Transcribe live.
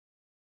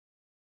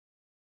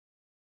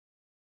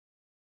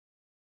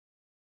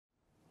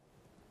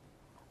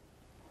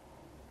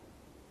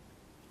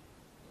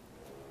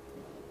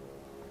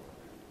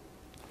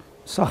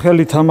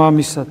სახელით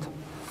მამისად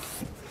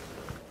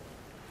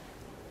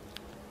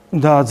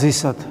და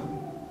ძისად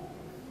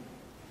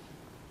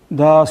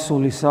და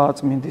სული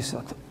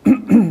საწმინდისად.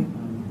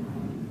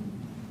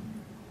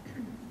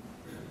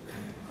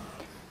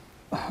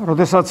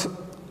 როდესაც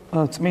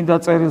წმინდა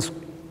წერილს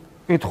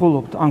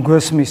კითხულობთ ან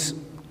გვესმის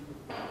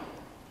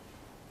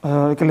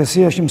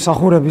ეკლესიაში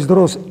მსახურების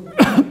დროს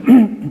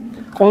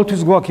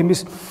ყოველთვის გვაქვს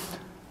იმის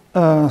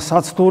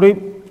საცდური,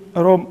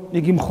 რომ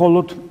იგი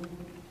მხოლოდ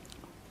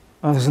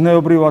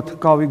ზნეობრივად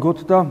გავიგოთ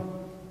და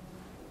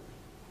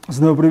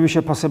ზნეობრივი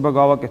შეფასება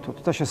გავაკეთოთ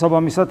და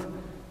შესაბამისად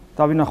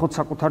დავინახოთ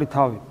საკუთარი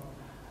თავი.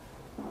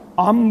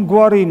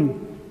 ამგვარი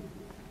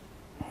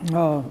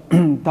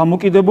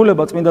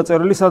დამოკიდებულება წმინდა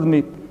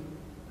წერილისადმი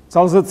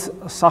ძალზედ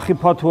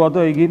სახიფათოა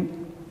და იგი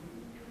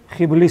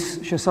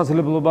ხიბლის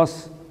შესაძლებლობას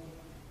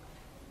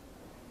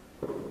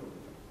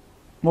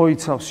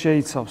მოიცავს,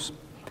 შეიცავს.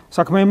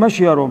 საქმე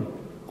იმაშია, რომ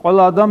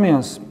ყველა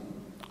ადამიანს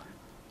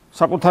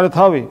საკუთარი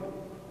თავი,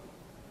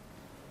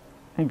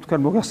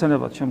 თქვენ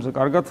მოგახსენებათ ჩემზე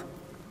კარგად,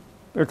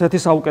 ერთ-ერთი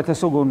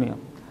საუკეთესო გონია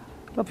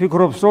და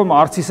ფიქრობს, რომ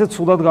არც ისე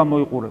ცუდად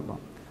გამოიყურება.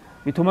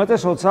 მით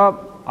უმეტეს, როცა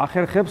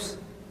ახერხებს,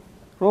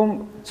 რომ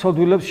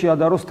ცოდვილებს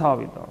შეადაროს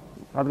თავი და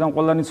რადგან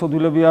ყველანი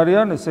ცოდვილები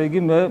არიან, ესე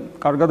იგი მე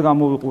კარგად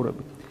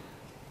გამოვიყურები.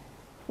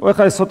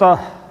 ეხლა ეს ცოტა,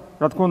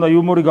 რა თქმა უნდა,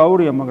 იუმორი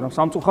გაურია, მაგრამ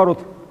სამწუხაროდ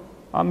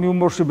ამ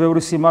იუმორში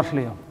ბევრი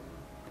სიმართლეა.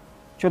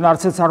 ჩვენ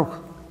არცეც არ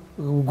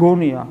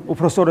ვგონია,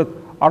 უпростоრედ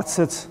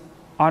არცეც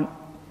ან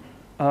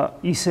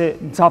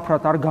ისე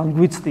მძაფრად არ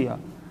განგვიცდია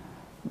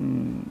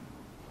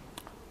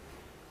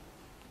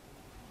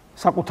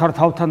საკუთარ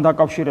თავთან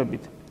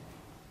დაკავშირებით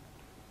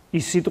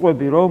ის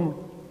სიტყვები, რომ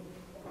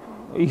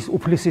ის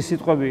უფლისი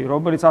სიტყვები,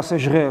 რომელიც ასე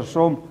ჟღერს,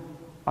 რომ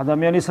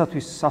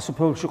ადამიანისათვის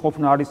სასუფეველში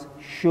ყოფნა არის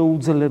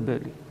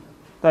შეუძლებელი.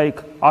 და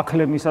იქ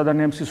აქლემისა და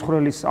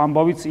ნემსისხვრელის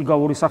ამბავიც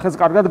იგავური სახეც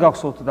კარგად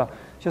გახსოვთ და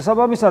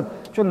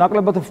შესაბამისად ჩვენ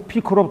ნაკლებად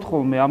ვფიქრობთ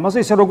ხოლმე ამაზე,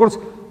 ისე როგორც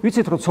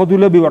ვიცით, რომ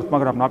ცოდვილები ვართ,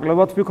 მაგრამ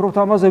ნაკლებად ვფიქრობთ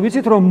ამაზე,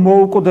 ვიცით, რომ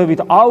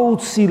მოუკვდებით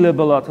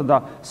აუცილებლად და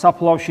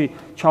საფლავში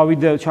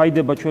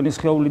ჩაიდება ჩვენი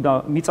სხეული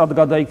და მიწად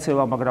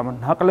გადაიქცევა, მაგრამ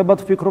ნაკლებად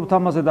ვფიქრობთ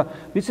ამაზე და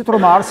ვიცით,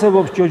 რომ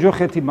არსებობს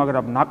ჯოჯოხეთი,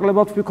 მაგრამ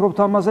ნაკლებად ვფიქრობთ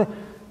ამაზე.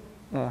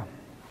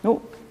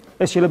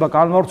 ეს შეიძლება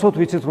განვავრცოთ,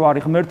 ვიცით, რომ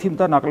არის ღმერთი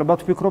და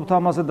ნაკლებად ვფიქრობთ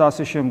ამაზე და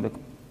ასე შემდეგ.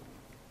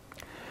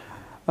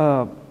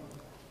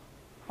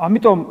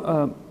 ამიტომ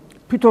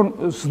თვითონ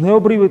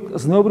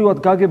ზნეობრივად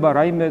გაგება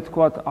რაიმე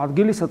თქვათ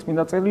ადგილისა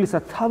წმინდა წერილისა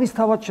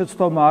თავისთავად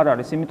შეცდომა არ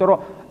არის, იმიტომ რომ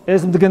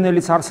ეს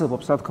მდგენელიც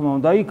არსებობს, რა თქმა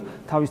უნდა, იქ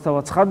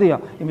თავისთავად ცხადია,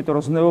 იმიტომ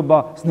რომ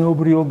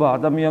ზნეობრიობა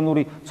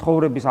ადამიანური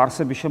ცხოვრების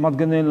არსების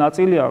შემადგენელი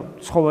ნაწილია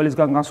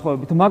ცხოველისგან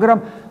განსხვავებით, მაგრამ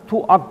თუ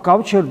აქ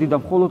გავჩერდი და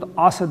მხოლოდ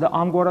ასე და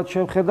ამგვარად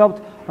შევხედავთ,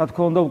 რა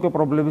თქმა უნდა, უკვე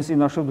პრობლემის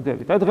წინაშე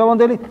ვდგებით. აი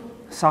დღევანდელი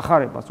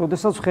სახარებას,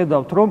 როდესაც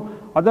ვხედავთ, რომ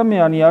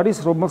ადამიანი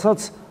არის, რომელსაც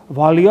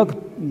ვალი აქვს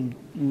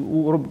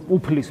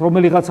უფლის,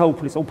 რომელიღაცა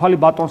უფლის, უფალი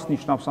ბატონს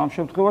ნიშნავს ამ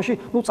შემთხვევაში,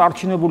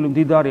 წარჩინებული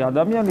მდიდარი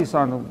ადამიანის,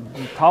 ან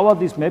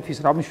თავადის, მეფის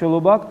რა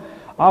მნიშვნელობა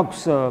აქვს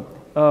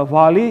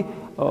ვალი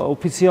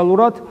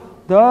ოფიციალურად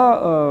და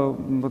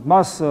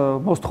მას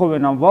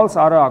მოსთხოვენ ამ ვალს,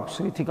 არა აქვს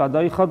რითი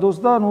გადაიხადოს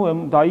და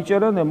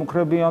დაიჭერენ,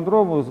 ემუქრებიან,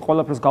 რომ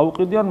ყველაფერს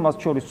გაუყიდიან, მას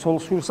შორის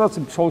ცოლშვილსაც,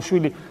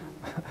 ცოლშვილი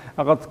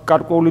რაღაც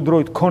გარკვეული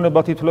დროით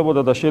ქონებად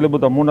ითვლებოდა და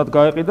შეიძლება მონად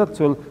გაეყიდათ,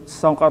 ძველ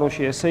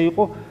სამყაროში ესე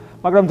იყო.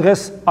 მაგრამ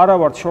დღეს არა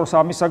ვართ შორს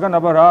ამისაგან,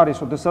 აბა რა არის,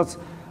 როდესაც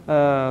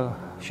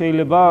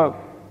შეიძლება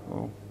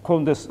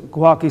გქონდეს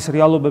გვაქვს ის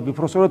რეალობები,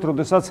 უბრალოდ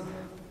როდესაც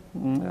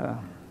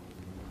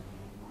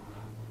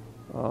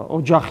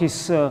ოჯახის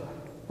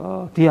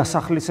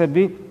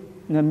დიასახლისები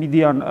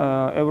მიდიან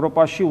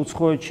ევროპაში,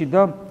 უცხოეთში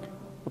და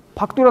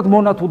ფაქტურად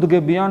მონად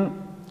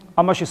უდგებიან,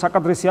 ამაში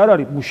საკადრესი არ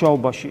არის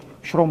მუშაობაში,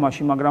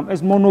 შრომაში, მაგრამ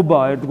ეს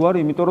მონობაა ერთგვარი,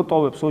 იმიტომ რომ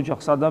ტოვებს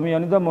ოჯახს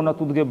ადამიანი და მონად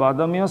უდგება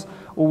ადამიანს,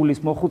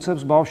 უვლის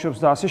მოხუცებს, ბავშვებს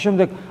და ასე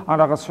შემდეგ, ან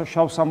რაღაც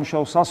შავ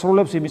სამუშაოს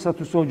სასრულებს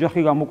იმისათვის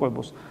ოჯახი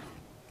გამოყვებოს.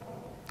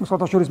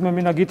 საერთაშორის მე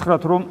მინდა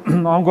გითხრათ, რომ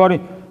ამგვარი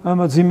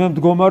მძიმე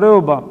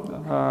მდგომარეობა,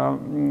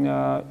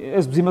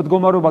 ეს მძიმე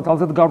მდგომარეობა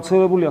ძალზედ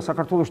გავრცელებულია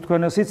საქართველოში,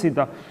 თქვენ ეს იცით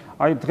და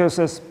აი დღეს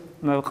ეს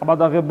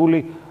ყბადაღებული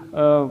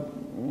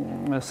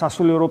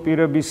სასულიერო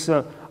პირების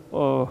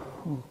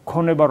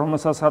ქონება,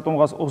 რომელსაც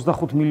რატომღაც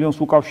 25 მილიონს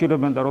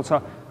უკავშირებენ და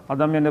როცა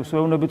ადამიანებს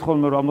ვეუბნებით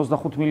ხოლმე, რომ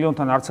 25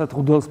 მილიონთან არც ერთ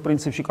ღმერთს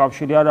პრინციპში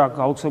კავშირი არ აქვს,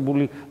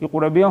 გაუცებული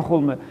იყურებიან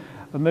ხოლმე.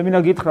 მე მინდა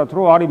გითხრათ,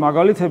 რომ არის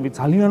მაგალითები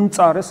ძალიან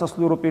მწარე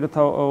სასულიერო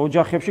პირთა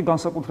ოჯახებში,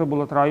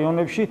 განსაკუთრებულად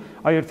რაიონებში,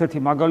 აი ერთ-ერთი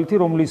მაგალითი,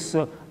 რომლის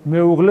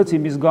მეუღლეც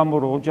იმის გამო,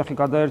 რომ ოჯახი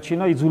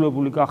გადაერჩინა,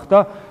 იძულებული გახდა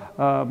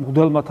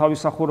მღვდელმა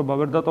თავის სახურება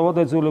ვერ დატოვა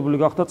და იძულებული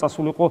გახდა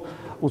წასულიყო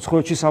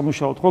უცხოეთში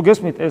სამუშაოდ. ხო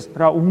გესმით, ეს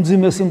რა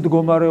უმძიმესი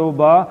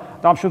მდგომარეობაა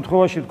და ამ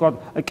შემთხვევაში თქვა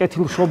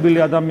კეთილშობილი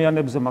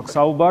ადამიანებზე მაქვს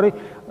საუბარი,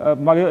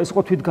 მაგრამ ეს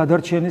იყო თვით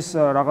გადარჩენის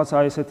რაღაცა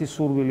ესეთი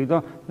სურვილი და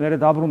მე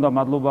დაბრუნდა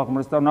მადლობა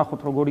ღმერთს და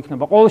ნახოთ როგორ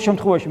იქნება. ყოველ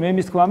შემთხვევაში მე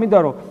იმის თქვა მინდა,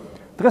 რომ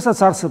დღესაც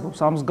არსებობს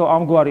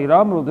ამგვარი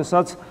რამ,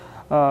 როდესაც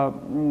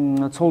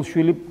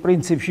ცოლშვილი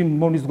პრინციპში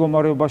მონის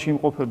მდგომარეობაში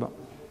იმყოფება.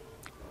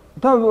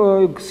 და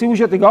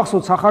სიუჟეტი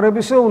გახსოვთ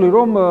სახარებისეული,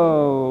 რომ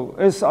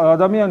ეს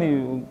ადამიანი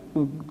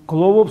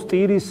გლოვობს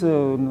ტირის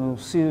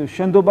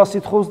შენდობას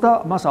ითხოვს და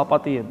მას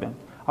აპატიებენ.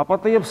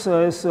 აპატიებს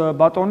ეს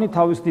ბატონი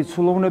თავის დიდ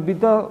სულოვნებით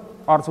და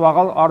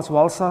არც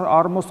ვალს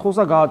არ მოსთხოვს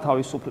და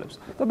გაათავისუფლებს.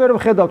 და მე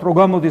ვხედავთ, რომ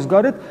გამოდის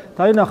გარეთ,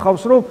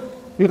 დაინახავს, რომ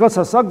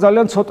ვიღაცას აქვს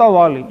ძალიან ცოტა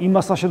ვალი,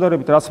 იმასთან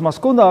შედარებით, რაც მას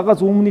ჰქონდა, რაღაც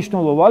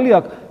უმნიშვნელო ვალი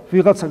აქვს,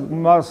 ვიღაცა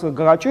მას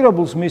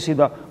გაჭირებულს მისი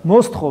და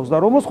მოსთხოვს და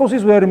რომ მოსთხოვს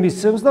ის ვერ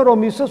მისცემს და რომ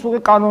მისცემს უკვე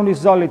კანონის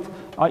ძალით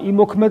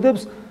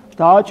იმოქმედებს,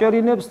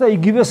 დააჭერინებს და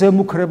იგივეს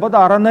ემუქრება და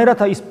არანაირად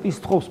ის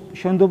თხოვს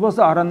შენდობას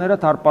და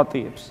არანაირად არ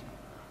პატიებს.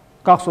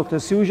 გახსოვთ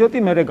ეს სიუჟეტი,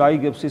 მერე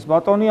გაიგებს ის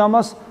ბატონი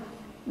ამას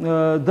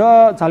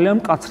და ძალიან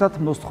მკაცრად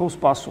მოსთხოვს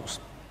პასუხს.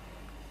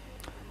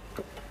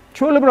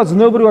 ჩვეულებრივად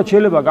ზნეობრივად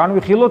შეიძლება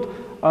განვიხილოთ,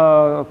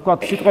 ვთქვათ,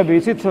 სიტყვები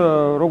იცით,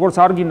 როგორც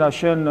არ გინდა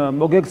შენ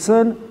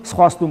მოგექცენ,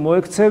 სხვას თუ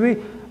მოექცევი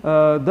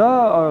და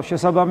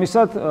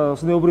შესაბამისად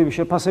ზნეობრივი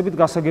შეფასებით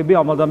გასაგები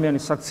ამ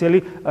ადამიანის საქციელი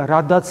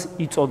რადაც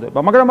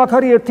იწოდება. მაგრამ აქ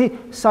არის ერთი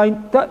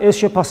და ეს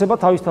შეფასება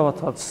თავისთავად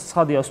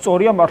ცხადია,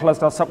 სწორია,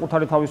 მართლაც რაც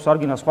საკუთარი თავის არ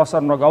გინდა, სხვას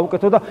არ უნდა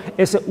გაუკეთო და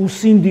ესე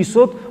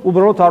უსინდისოდ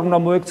უბრალოდ არ უნდა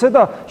მოექცე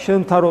და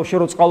შენთან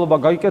რო წყალობა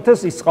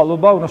გაიკეთეს, ის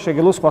წყალობა უნდა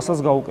შეგელოს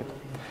სხვასაც გაუკეთო.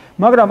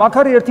 მაგრამ აქ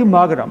არის ერთი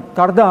მაგრამ,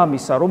 გარდა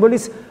ამისა,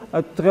 რომელიც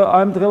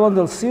ამ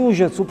დღევანდელ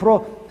სიუჟეტს უფრო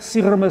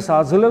სიღრმეს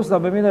აძლევს და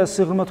მე მინდა ეს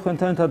სიღრმე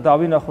თქვენთან ერთად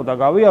დავინახო და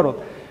გავიაროთ.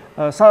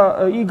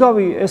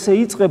 იგავი ესე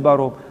იწყება,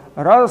 რომ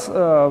რას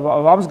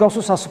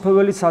ვამსგავსო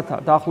სასუფეველიცათა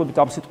დაახლოებით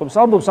ამ სიტყვებს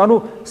ამბობს, ანუ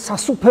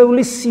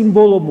სასუფეველის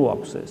სიმბოლო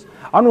მოაქვს ეს.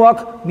 ანუ აქ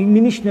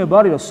მინიშნება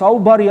არის, რომ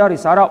საუბარი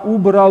არის არა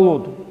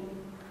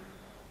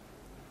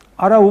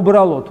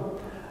უბრალოდ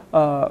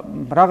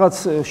რაღაც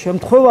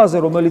შემთხვევაზე,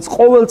 რომელიც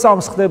ყოველ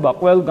წამს ხდება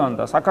ყველგან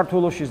და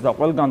საქართველოშიც და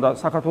ყველგან და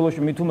საქართველოში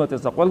მით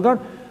უმეტეს და ყველგან,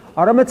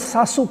 არამედ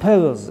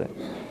სასუფეველზე.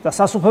 და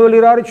სასუფეველი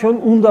რა არის, ჩვენ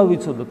უნდა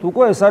ვიცოდოთ.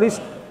 უკვე ეს არის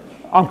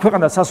ამ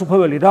ქვეყანას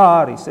სასუფეველი რა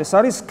არის? ეს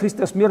არის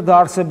ქრისტეს მიერ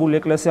დაარსებული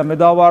ეკლესია. მე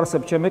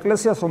დავაარსებ ჩემ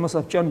ეკლესიას,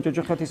 რომელსაც ჭიანი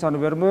ჯოჯოხეთისანი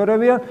ვერ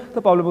მოერევიან და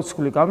პავლე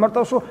მოციქული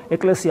განმარტავს, რომ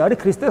ეკლესია არის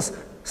ქრისტეს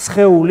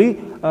სხეული,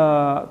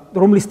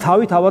 რომლის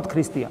თავი თავად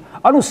ქრისტეა.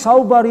 ანუ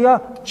საუბარია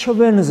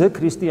ჩვენზე,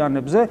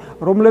 ქრისტიანებზე,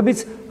 რომლებიც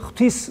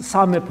ღვთის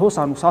სამეფოს,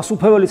 ანუ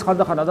სასუფეველის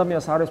ხანდახან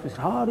ადამიანს არ ესმის,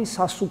 რა არის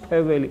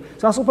სასუფეველი?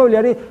 სასუფეველი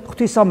არის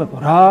ღვთის სამეფო.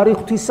 რა არის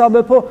ღვთის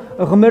სამეფო?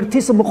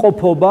 ღმერთის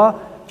მყოფობა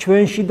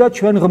ჩვენში და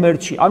ჩვენ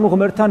ღმერთში, ანუ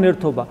ღმერთთან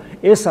ერთობა.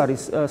 ეს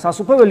არის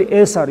სასუფეველი,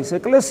 ეს არის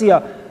ეკლესია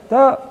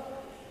და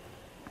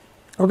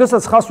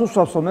როდესაც ხას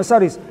უსვამს, რომ ეს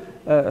არის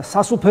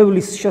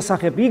სასუფეველის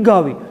შესახებ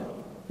იგავი,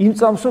 იმ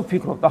წამს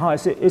ვფიქრობ, აჰა,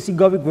 ეს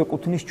იგავი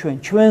გვეკუთვნის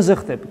ჩვენზე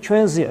ხდება,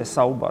 ჩვენზეა ეს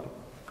საუბარი.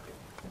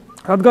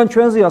 რადგან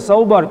ჩვენზეა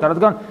საუბარი და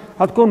რადგან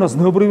რა თქმა უნდა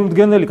ზნეობრივი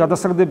მდგენელი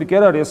გადასაგდები კი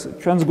არ არის, ეს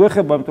ჩვენს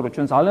გვეხება, იმიტომ რომ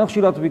ჩვენ ძალიან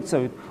ხშირად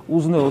ვიქცევით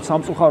უზნეოდ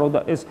სამწუხარო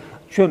და ეს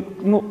ჩვენ,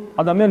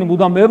 ადამიანი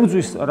მუდამ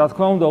ებრძვის, რა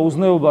თქმა უნდა,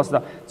 უზნეობას და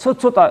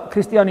ცოტა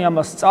ქრისტიანი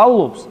ამას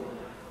სწავლობს.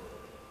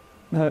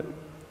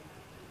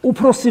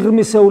 უფრო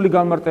სიღრმისეული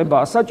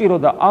განმარტებაა საჭირო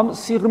და ამ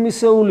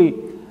სიღრმისეული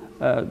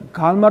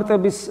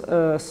განმარტების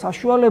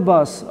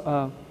საშუალებას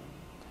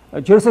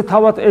ჯერ ესე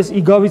თავად ეს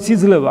იგავიც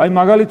იძლევა, აი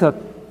მაგალითად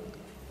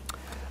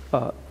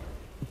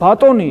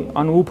ბატონი,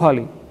 ანუ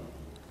უფალი,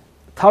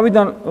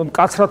 თავიდან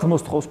მკაცრად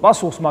მოსთხოვს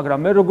პასუხს, მაგრამ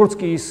მე როგორც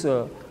კი ის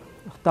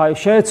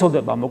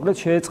შეეცოდება, მოკლედ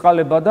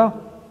შეეწყალება და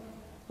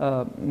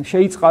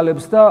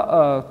შეიწყალებს და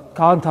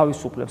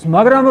გაანთავისუფლებს.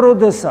 მაგრამ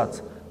როდესაც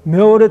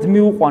მეორედ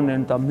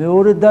მიუყვანენ და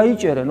მეორედ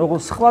დაიჭერენ,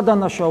 როგორც სხვა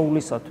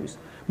დანაშაულისათვის,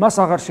 მას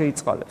აღარ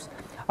შეიწყალებს.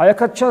 აი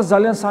აქაც ჩანს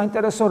ძალიან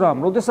საინტერესო რამ,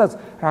 როდესაც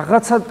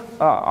რაღაცა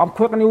ამ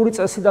ქვეყნიური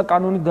წესი და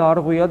კანონი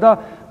დაარღვია და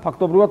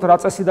ფაქტობრივად რა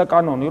წესი და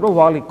კანონი, რომ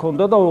ვალი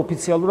ქონდა და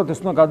ოფიციალურად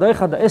ეს უნდა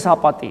გადაეხადა, ეს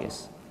აპატიეს.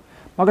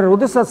 მაგრამ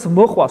როდესაც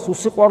მოყვას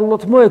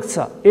უსიყვარულოდ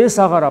მოექცა, ეს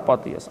აღარ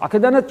აპატიეს.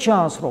 აქედანაც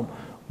ჩანს, რომ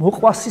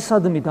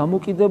მოყვასისადმი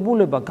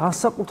დამოკიდებულება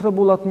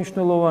განსაკუთრებულად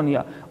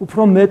მნიშვნელოვანია,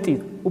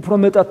 უფრო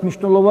მეტად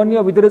მნიშვნელოვანია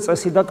ვიდრე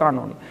წესი და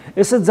კანონი.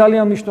 ესეც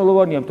ძალიან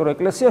მნიშვნელოვანია, იმიტომ რომ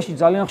ეკლესიაში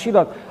ძალიან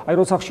ხშირად, აი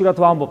როცა ხშირად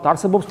ვამბობთ,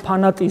 არსებობს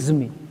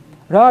ფანატიზმი.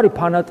 რა არის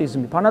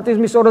ფანატიზმი?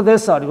 ფანატიზმი სწორედ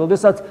ეს არის,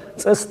 როდესაც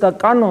წესს და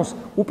კანონს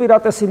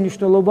უპირატესი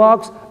მნიშვნელობა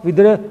აქვს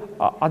ვიდრე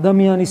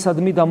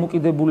ადამიანისადმი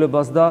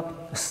დამოკიდებულებას და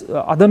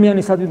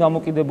ადამიანისადმი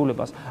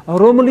დამოკიდებულებას,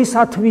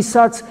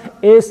 რომლისათვისაც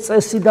ეს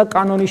წესი და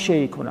კანონი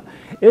შეიქმნა.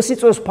 ეს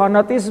იწვევს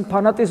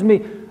ფანატიზმი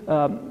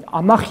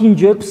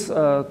ამახინჯებს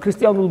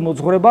ქრისტიანულ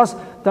მოძღვრებას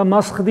და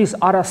მას ხდის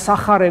არა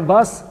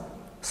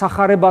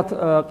სახარებად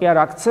კი არ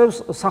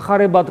აქცევს,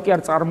 სახარებად კი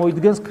არ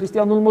წარმოიდგენს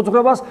ქრისტიანულ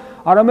მოძღვრებას,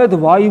 არამედ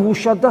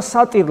ვაივუშად და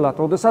სატირლად,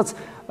 როდესაც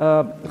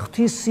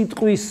ღვთის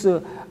სიტყვის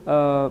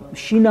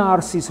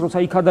შინაარსის,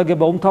 როცა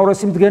იქადაგება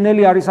უმთავრესი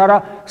მდგენელი არის არა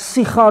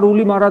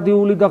სიხარული,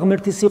 მარადიული და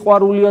ღმერთის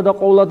სიყვარულია და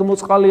ყოვლად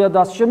მოწყალია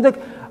და ასე შემდეგ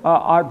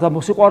და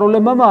მოსიყვარულე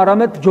მამა,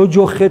 არამედ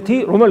ჯოჯოხეთი,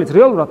 რომელიც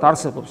რეალურად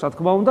არსებობს, რა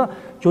თქმა უნდა,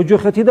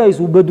 ჯოჯოხეთი და ის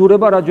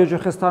უბედურება, რა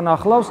ჯოჯოხესთან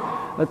ახლავს,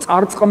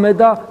 წარწყმე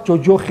და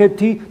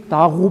ჯოჯოხეთი,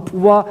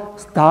 დაღუპვა,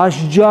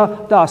 დასჯა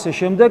და ასე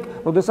შემდეგ,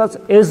 როდესაც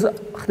ეს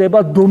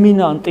ხდება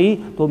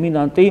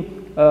დომინანტი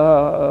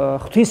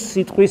ღვთის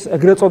სიტყვის,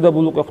 ეგრეთ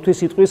წოდებულ უკვე ღვთის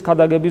სიტყვის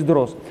ქადაგების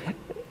დროს.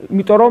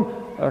 იმიტომ რომ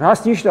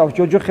რას ნიშნავს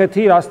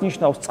ჯოჯოხეთი, რას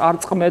ნიშნავს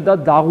წარწყმედა,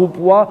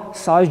 დაღუპვა,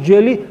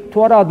 სასჯელი, თუ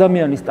არა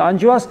ადამიანის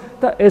ტანჯვას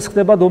და ეს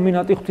ხდება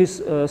დომინანტი ღვთის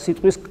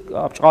სიტყვის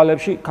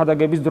ბრჭყალებში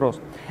ქადაგების დროს.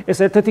 ეს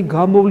ერთ-ერთი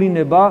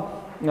გამოვლინება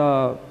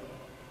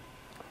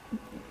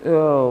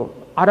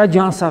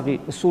არაჯანსაღი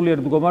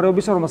სულიერ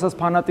მდგომარეობისა, რომელსაც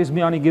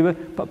ფანატიზმი ან იგივე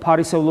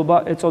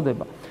ფარისევლობა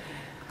ეწოდება.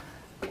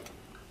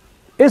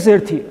 ეს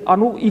ერთი,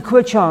 ანუ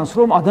იქვე ჩანს,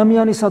 რომ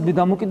ადამიანისადმი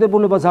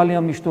დამოკიდებულება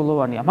ძალიან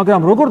მნიშვნელოვანია,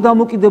 მაგრამ როგორ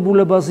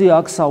დამოკიდებულებაზეა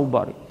აქ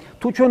საუბარი?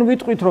 თუ ჩვენ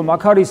ვიტყვით, რომ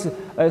აქ არის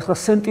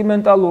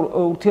სენტიმენტალურ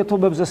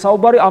ურთიერთობებზე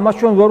საუბარი, ამას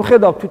ჩვენ ვერ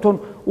ვხედავთ თვითონ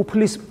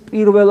უფლის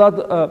პირველად,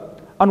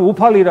 ანუ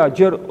უფალი რა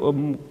ჯერ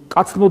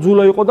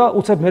კაცმოძულე იყო და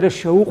უცებ მერე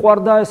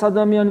შეუყვარდა ეს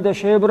ადამიანი და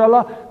შეებრალა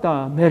და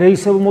მერე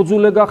ისევ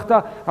მოძულე გახდა.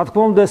 რა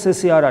თქმა უნდა ეს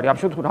ესე არ არის. ამ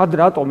შემთხვევაში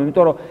რატომ?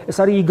 იმიტომ რომ ეს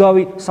არის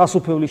იგავი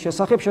სასუფევლის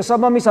შესახებ.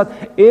 შესაბამისად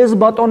ეს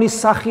ბატონის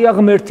სახია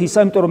ღმერთისა,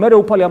 იმიტომ რომ მერე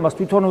უფალი ამას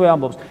თვითონვე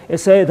ამბობს.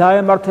 ესე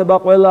დაემართება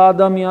ყველა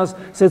ადამიანს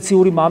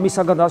სეციური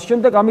მამისაგან და ამ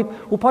შემდეგ ამით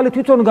უფალი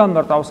თვითონ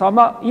განმარტავს.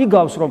 ამა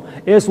იგავს რომ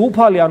ეს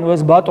უფალი, ანუ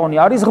ეს ბატონი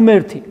არის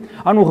ღმერთი.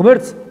 ანუ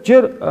ღმერთს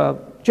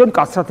ჯერ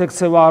კაცრად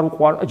ექცევა არ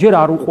უყვარს, ჯერ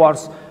არ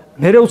უყვარს,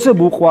 მერე უცებ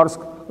უყვარს,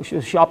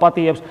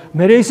 აპატიებს,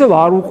 მერე ისევ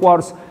არ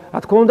უყვარს. რა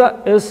თქმა უნდა,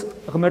 ეს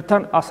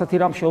ღმერთთან ასეთი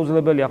რამ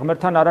შეუძლებელია.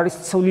 ღმერთთან არ არის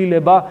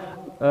ცვლილება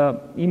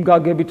იმ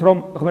გაგებით, რომ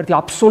ღმერთი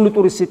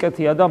აბსოლუტური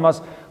სიკეთეა და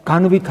მას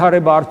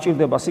განვითარება არ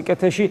სჭირდება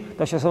სიკეთეში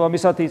და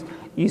შესაბამისად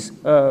ის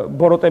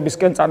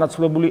ბოროტებისკენ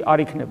წანაცვლებული არ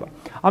იქნება.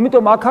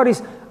 ამიტომ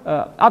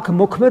აქ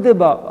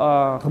მოქმედება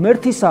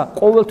ღმერთისა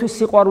ყოველთვის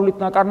სიყვარულით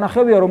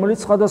ნაკარნახევია, რომელიც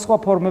სხვადასხვა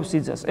ფორმებს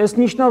იძენს. ეს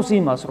ნიშნავს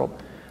იმას, რომ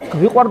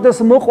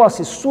გვიყვარდეს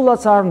მოყვასი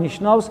სულაც არ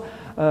ნიშნავს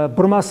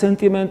ბრმა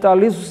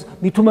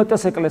სენტიმენტალიზმს მით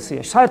უმეტეს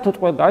ეკლესიაში. საერთოდ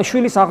ყველა აი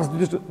შვილის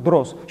აღზრდის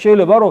დროს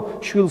შეიძლება რომ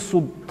შვილს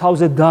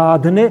თავზე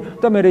დაადნე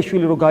და მე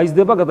შვილი რო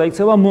გაიზრდება,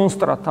 გადაიქცევა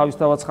მონსტრად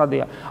თავისთავად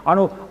ცხადია.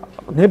 ანუ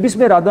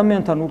ნებისმიერ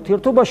ადამიანთან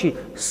ურთიერთობაში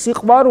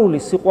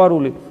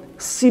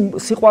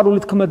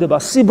სიყვარულით ქმედება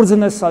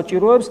სიბრძნეს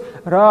საჭიროებს,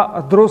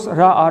 რა დროს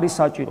რა არის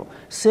საჭირო.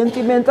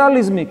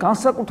 სენტიმენტალიზმი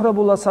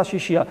განსაკუთრებულად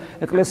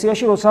საშიშია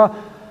ეკლესიაში, როცა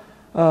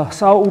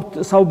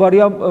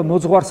საუბარია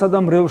მოძღვარსა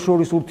და მრევლს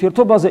შორის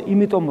ურთიერთობაზე,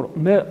 იმიტომ რომ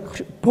მე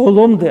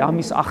ბოლომდე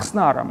ამის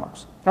ახსნა არ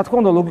მაქვს. რა თქმა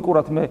უნდა,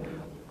 ლოგიკურად მე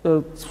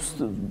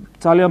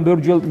ძალიან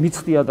ბევრჯერ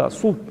მიცდია და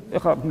სულ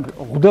ეხლა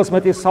ღუდელს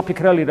მეტი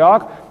საფიქრალი რა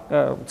აქვს,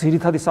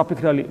 ძირითადი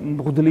საფიქრალი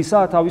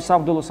მღვდლისა თავის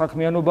სამღვდელო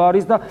საქმიანობა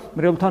არის და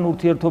მრევლთან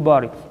ურთიერთობა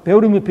არის.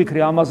 ბევრი მიფიქრე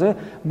ამაზე,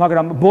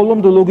 მაგრამ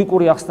ბოლომდე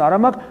ლოგიკური ახსნა არ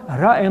მაქვს,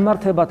 რა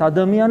ემართებათ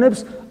ადამიანებს,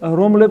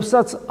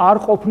 რომლებსაც არ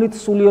ყოფნით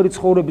სულიერი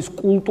ცხოვრების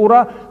კულტურა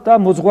და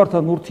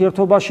მოძღვართან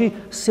ურთიერთობაში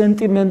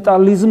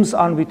სენტიმენტალიზმს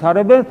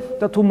ანვითარებენ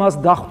და თუ მას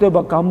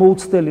დახვდება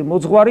გამოუცდელი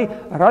მოძღვარი,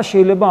 რა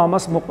შეიძლება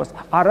ამას მოყვეს.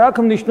 არ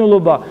აქვს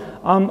მნიშვნელობა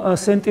ამ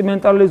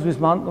სენტიმენტალიზმის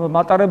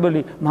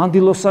მატარებელი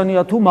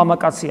მანდილოსანია თუ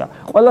მამაკაცია.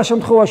 ყველა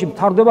შემთხვევაში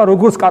მთავრდება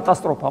როგორც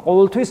კატასტროფა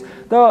ყოველთვის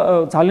და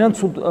ძალიან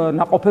ცუდ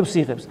ნაყოფებს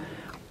იღებს.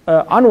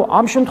 ანუ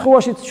ამ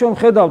შემთხვევაშიც ჩვენ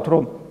ხედავთ,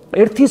 რომ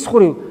ერთის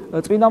მხრივ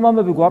წმინდა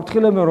მამები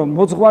გვაფრთხილებენ, რომ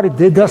მოძღვარი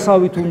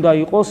დედასავით უნდა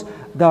იყოს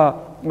და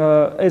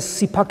ეს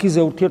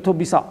სიფაქიზე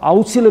ურთიერთობისა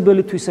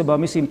აუცილებელი თვისება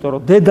მის, იმიტომ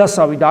რომ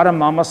დედასავით და არა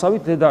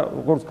მამასავით, დედა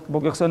როგორც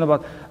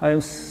მოგეხსენებათ, აი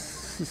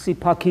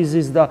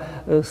სიფაქიზის და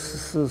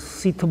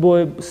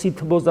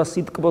სითბოს და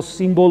სიტკბოს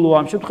სიმბოლოა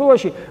ამ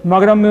შემთხვევაში,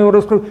 მაგრამ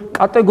მეორეს მხრივ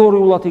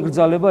კატეგორიულად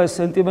იგრძალება ეს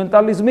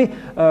სენტიმენტალიზმი,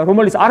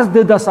 რომელიც არც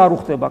დედას არ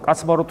უხდება,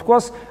 კაცმა რო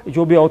თქვას,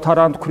 ჯობია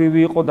ოთარანთქვრივი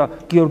იყო და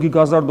გიორგი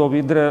გაზარდო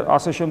ვიდრე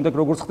ასე შემდეგ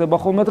როგორც ხდება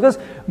ხოლმე დღეს,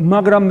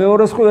 მაგრამ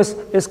მეორეს მხრივ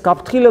ეს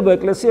გაფრთხილება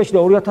ეკლესიაში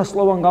და 2000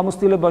 წლოვან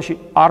გამოცდილებაში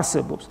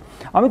არსებობს.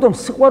 ამიტომ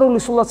სიყვარული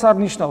სულაც არ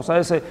ნიშნავს, აი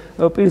ესე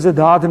პირზე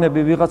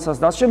დაადნები ვიღაცას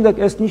და ამ შემდეგ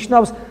ეს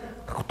ნიშნავს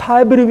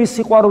ღვთაებრივი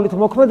სიყვარულით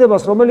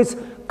მოქმედებას, რომელიც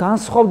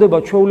განსხვავდება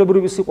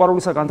ჩვეულებრივი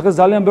სიყვარულისაგან. დღეს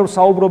ძალიან ბევრ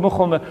საუბრობ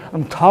ხოლმე,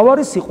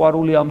 მთავარი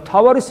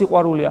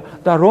სიყვარულია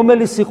და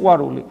რომელი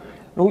სიყვარული?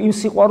 იმ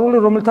სიყვარული,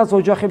 რომელთაც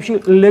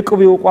ოჯახებში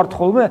ლეკვი უყვართ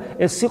ხოლმე,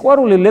 ეს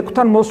სიყვარული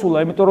ლეკვთან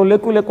მოსულა, იმიტომ რომ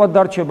ლეკვად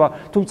დარჩება,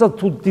 თუმცა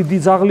თუ დიდი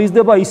ძაღლი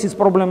იზრდება, ისიც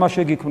პრობლემა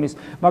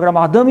შეგიქმნის. მაგრამ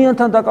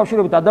ადამიანთან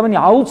დაკავშირებით ადამიანი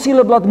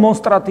აუცილებლად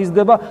მონსტრად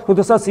იზრდება,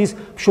 როდესაც ის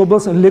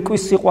მშობელს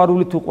ლეკვის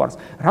სიყვარულით უყვარს.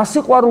 რა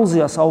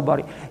სიყვარულზეა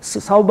საუბარი?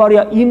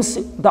 საუბარია იმ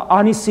და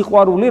ანის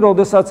სიყვარული,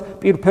 როდესაც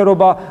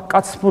პირფერობა,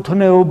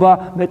 კაცმოთნეობა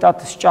მეტად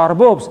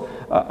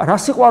სჭარბობს. რა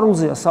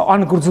სიყვარულზეა?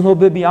 ან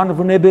გრძნობები, ან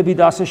ვნებები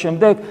და ასე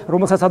შემდეგ,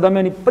 რომელსაც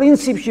ადამიანი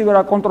პრინციპში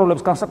ვერ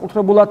აკონტროლებს,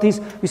 განსაკუთრებულად ის,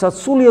 ვისაც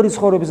სულიერი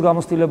ცხოვრების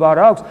გამოცდილება არ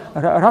აქვს.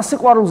 რა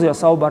სიყვარულზეა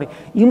საუბარი?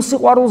 იმ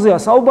სიყვარულზეა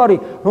საუბარი,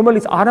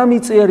 რომელიც არ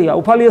ამიწერია,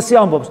 უფალი ესე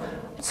ამბობს,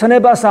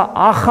 ცნებასა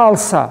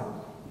ახალსა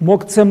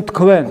მოგცემ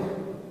თქვენ.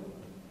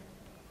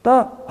 და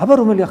აბა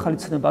რომელი ახალი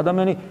ცნება?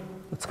 ადამიანი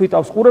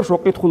ცხვიტავს ყურებს, რო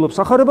კითხულობს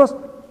სახარებას,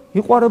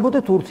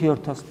 იყვარებოდეთ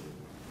ურთიერთას.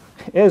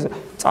 ეს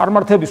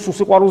წარმართები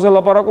სუსიყვარულზე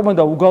ლაპარაკობენ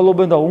და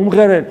უგალობენ და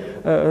უმღერენ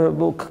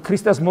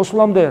ქრისტეს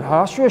მოსვლამდე,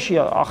 რა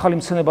შეშია ახალი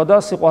მცნება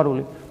და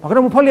სიყვარული.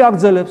 მაგრამ უფალი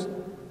აგრძელებს,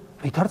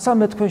 ვითარცა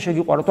მე თქვენ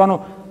შეგიყვაროთ. ანუ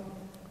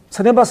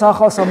ცნებას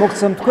ახალსა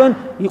მოგცემ თქვენ,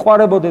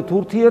 იყვარებოდეთ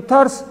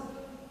ურთიერთას,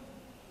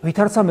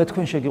 ვითარცა მე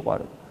თქვენ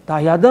შეგიყვარეთ. და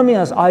აი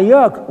ადამიანს აი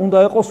აქ უნდა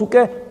ეყოს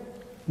უკვე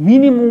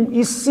მინიმუმ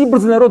ის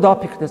სიბრძნე რომ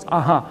დაფიქრდეს,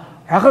 აჰა,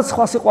 რაღაც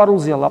სხვა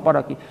სიყვარულზეა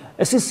ლაპარაკი.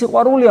 ეს ის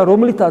სიყვარულია,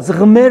 რომლითაც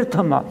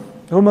ღმერთმა,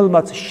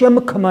 რომელმაც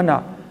შემქმნა,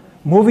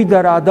 მოვიდა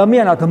რა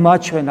ადამიანად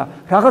მაჩვენა,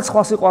 რაღაც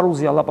სხვა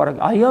სიყვარულზეა ლაპარაკი.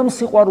 აი ამ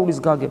სიყვარულის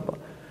გაგება.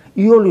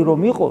 იოლი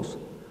რომ იყოს,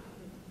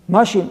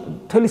 მაშინ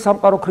მთელი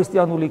სამყარო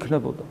ქრისტიანული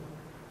იქნებოდა.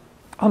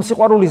 ამ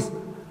სიყვარულის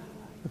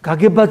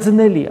გაგება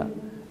ძნელია,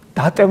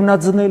 დატევნა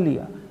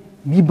ძნელია,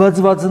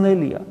 მიბაძვა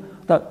ძნელია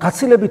და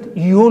გაცილებით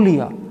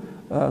იოლია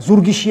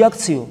ზურგი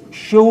შეაქციო,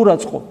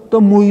 შეურაცხყო და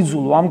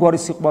მოიძულო ამგვარი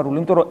სიყვარული,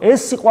 იმიტომ რომ ეს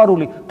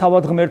სიყვარული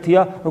თავად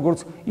ღმერთია, როგორც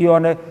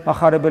იოანე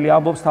მახარებელი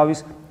ამბობს თავის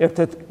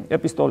ერთ-ერთ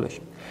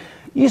ეპისტოლეში.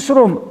 ის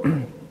რომ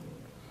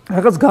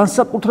რაღაც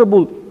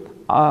განსაკუთრებულ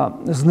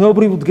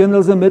ზნეობრივ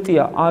დგენელზე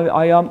მეტია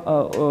აი ამ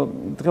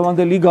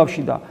დღევანდელ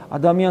იგავში და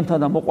ადამიანთან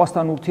და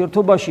მოყვასთან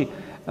ურთიერთობაში,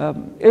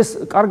 ეს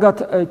კარგად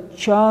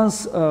ჩანს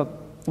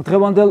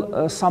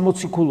დღევანდელ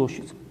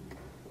სამოციქულოშიც.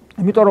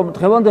 იმიტომ რომ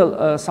დღევანდელ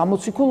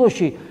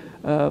სამოციქულოში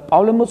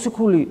პავლე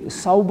მოციქული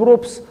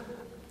საუბრობს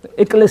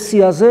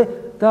ეკლესიაზე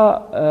და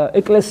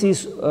ეკლესიის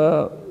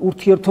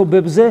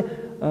ურთიერთობებზე,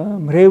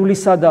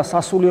 მრევლისა და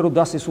სასულიერო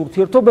დასის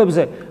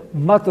ურთიერთობებზე,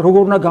 მათ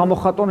როგორ უნდა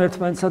გამოხატონ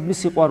ერთმანეთისადმი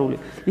სიყვარული.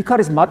 იქ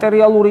არის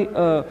მატერიალური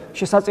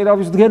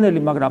შესაწირავის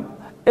დგენელი, მაგრამ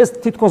ეს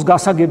თითქოს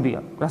გასაგებია,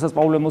 რასაც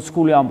პავლე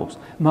მოციქული ამბობს,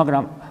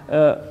 მაგრამ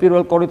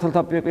პირველ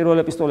კორინთელთა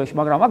პირველ ეპისტოლეში,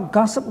 მაგრამ აქ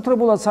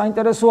განსაკუთრებულად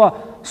საინტერესოა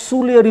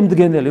სულიერი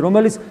მდგენელი,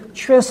 რომელიც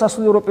ჩვენ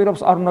სასულიერო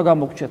პირებს არ უნდა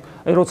გამოგჩეთ.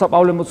 აი როცა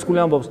პავლე მოციქული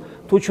ამბობს,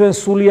 თუ ჩვენ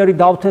სულიერი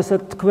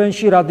დავთესეთ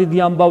თქვენში, რა დიდი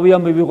ამბავია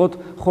მივიღოთ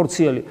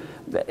ხორციელი.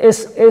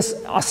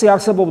 ეს ასე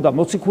არსებობდა,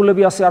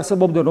 მოციქულები ასე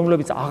არსებობდნენ,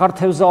 რომლებიც აღარ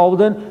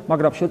თევზაობდნენ,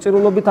 მაგრამ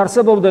შეწირულობით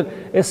არსებობდნენ,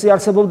 ესე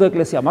არსებობდა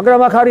ეკლესია. მაგრამ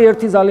აქ არის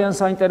ერთი ძალიან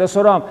საინტერესო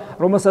რამ,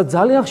 რომელსაც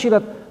ძალიან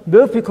ხშირად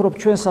მე ვფიქრობ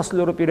ჩვენ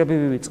სასულიერო პირები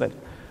ვივიწყებთ.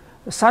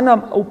 სანამ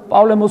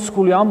პავლე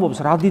მოციქული ამბობს,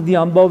 რა დიდი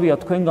ამბავია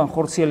თქვენგან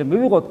ხორციელი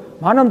მივიღოთ,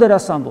 მანამდე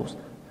რას ამბობს?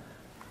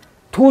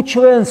 თუ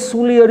ჩვენ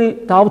სულიერი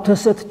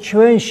დავთესეთ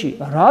ჩვენში,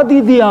 რა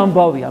დიდი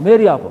ამბავია, მე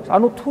ამბობს.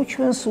 ანუ თუ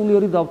ჩვენ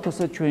სულიერი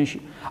დავთესეთ ჩვენში.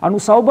 ანუ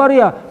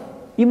საუბარია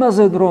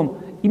იმაზე, რომ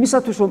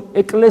იმისათვის რომ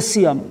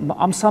ეკლესია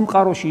ამ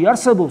სამყაროში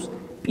იარსებობს,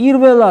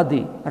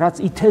 პირველადი რაც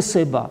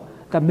ითესება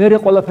და მერე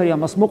ყველაფერი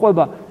ამას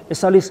მოყვება,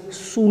 ეს არის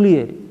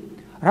სულიერი.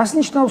 რას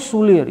ნიშნავს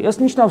სულიერი? ეს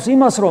ნიშნავს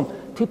იმას, რომ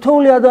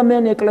თითოეული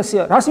ადამიანი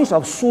ეკლესია, რას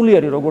ნიშნავს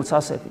სულიერი როგორც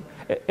ასეთი?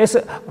 ეს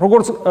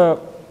როგორც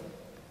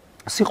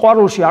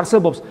სიყვარულში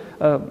არსებობს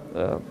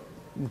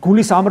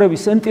გულის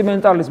ამრევის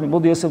სენტიმენტალიზმი,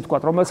 მოდი ესე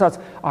ვთქვათ, რომელსაც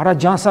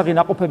არაჯანსაღი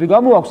ნაყოფები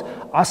გამოაქვს,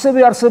 ასევე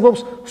არსებობს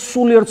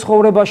სულიერ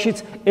ცხოვრებაშიც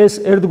ეს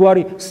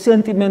ერთგვარი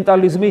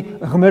სენტიმენტალიზმი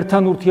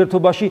ღმერთთან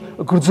ურთიერთობაში,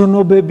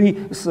 გრძნობები,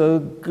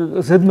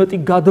 ზედმეტი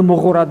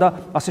გადმოღორა და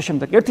ასე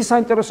შემდეგ. ერთი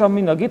საინტერესო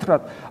მინდა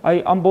გითხრათ, აი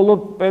ამ ბოლო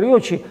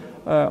პერიოდში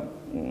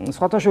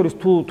სხვათა შორის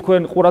თუ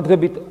თქვენ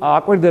ყურადღებით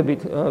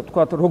აკვირდებით,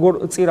 თქვათ როგორ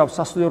წირავს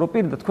სასულიერო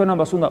პირი და თქვენ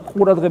ამას უნდა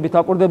ყურადღებით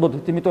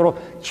აკვირდებოდეთ, იმიტომ რომ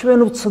ჩვენ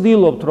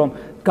ვცდილობთ რომ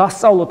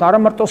გასწავლოთ არა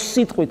მარტო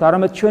სიტყვით,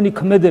 არამედ ჩვენი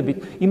ქმედებით,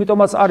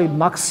 იმიტომაც არის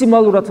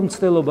მაქსიმალურად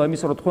მცდელობა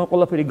იმისა, რომ თქვენ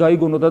ყველაფერი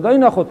გაიგონოთ და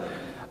დაინახოთ.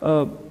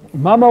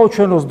 მამაო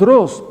ჩვენოს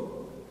დროს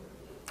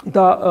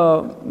და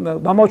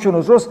მამაო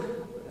ჩვენოს დროს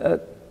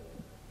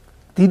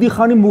დიდი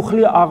ხანი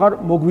მუხლი აღარ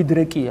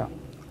მოგვიდრეკია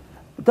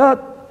და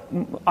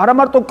არა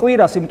მარტო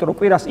კვირას, იმიტომ რომ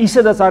კვირას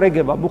ისედაც არ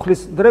ეგება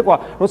მუხლის დრეკვა,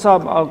 როცა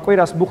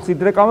კვირას მუხლი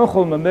დრეკავენ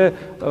ხოლმე, მე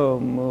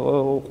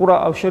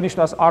ყურა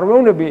შენიშვნას არ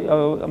ვეუბნები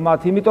მათ,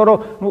 იმიტომ რომ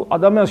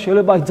ადამიანს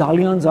შეიძლება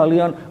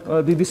ძალიან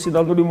დიდი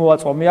სინამდვილე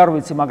მოაწყო, მე არ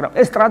ვიცი, მაგრამ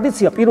ეს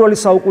ტრადიცია პირველი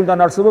საუკუნიდან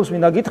არსებობს,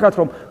 მინდა გითხრათ,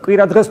 რომ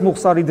კვირა დღეს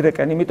მუხლს არ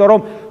იდრეკენ, იმიტომ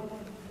რომ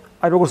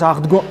აი როგორც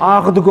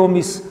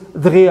აღდგომის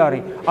დღე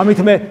არის, ამით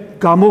მე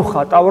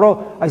გამოვხატავ, რომ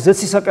აი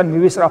ზეცისაკენ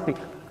მივისწრაფი.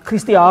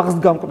 ქრისტე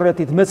აღსდგა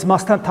მკვდრეთით, მეც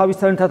მასთან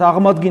თავისთან ერთად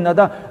აღმადგინა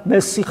და მე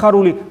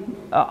სიხარული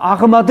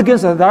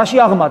აღმადგენს და რაში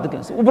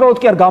აღმადგენს? უბრალოდ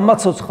კი არ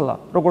გამაცოცხლა,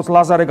 როგორც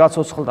ლაზარე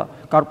გაცოცხლდა,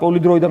 გარკვეული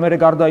დროი და მერე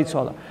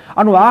გარდაიცვალა.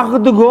 ანუ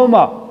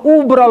აღდგომა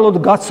უბრალოდ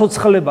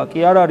გაცოცხლება კი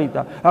არ არის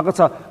და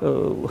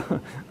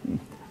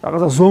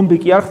რაღაცა ზომბი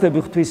კი არ ხდები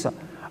ღვთვისა.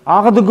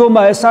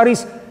 აღდგომა ეს არის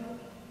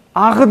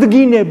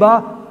აღდგინება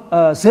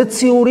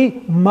ზეციური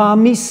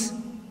მამის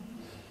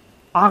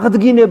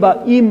აღდგინება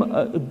იმ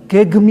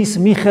გეგმის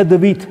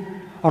მიხედვით,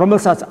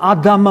 რომელსაც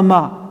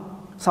ადამიანმა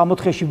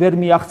სამოთხეში ვერ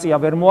მიაღწია,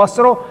 ვერ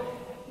მოასწრო,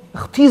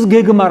 ღვთის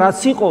გეგმა რაც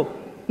იყო,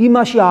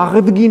 იმაში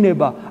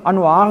აღდგინება,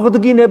 ანუ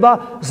აღდგინება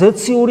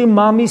ზეციური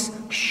მამის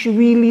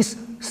შვილის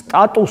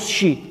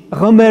სტატუსში,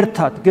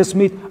 ღმერთად,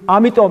 გესმით?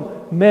 ამიტომ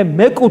მე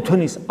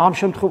მეკუთვნის, ამ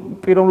შემთხვევაში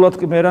პიროვნულად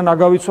კი მე რა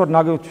ნაგავიცვარ,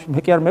 მე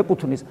კი არ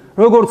მეკუთვნის,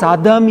 როგორც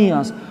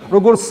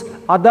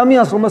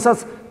ადამიანს,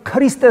 რომელსაც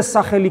ქრისტეს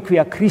სახელი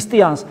ქვია,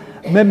 ქრისტიანს,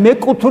 მე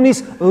მეკუთვნის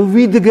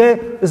ვიდგე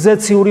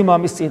ზეციური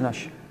მამის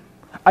წინაშე.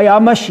 აი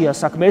ამაშია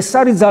საქმე, ეს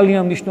არის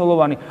ძალიან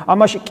მნიშვნელოვანი.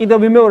 ამაში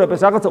კიდევ ვიმეორებ,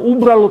 ეს რაღაცა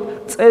უბრალოდ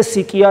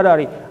წესი კი არ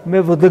არის, მე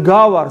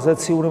ვდგავარ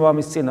ზეციური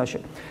მამის წინაშე.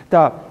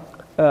 და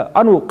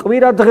ანუ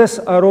კვირა დღეს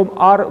რომ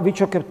არ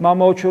ვიჩოქებთ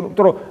მამაოჩვენ,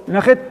 იმიტომ რომ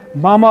ნახეთ,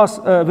 მამას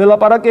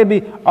ველაპარაკები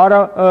არა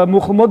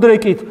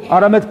მუხლმოდრეკით,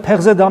 არამედ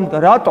ფეხზე დამდგა.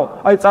 რატო?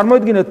 აი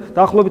წარმოიდგინეთ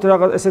დაახლოებით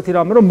რაღაც ესეთი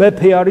რამე, რომ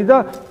მეფე არის და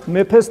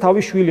მეფეს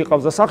თავი შვილი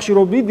ყავს და სახში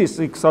რომ მიდის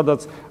იქ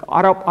სადაც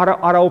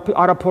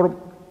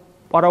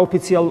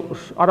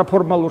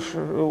არაფორმალურ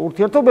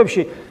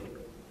ურთიერთობებში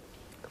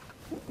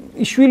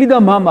შვილი და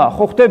მამა,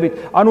 ხო ხვდებით?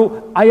 ანუ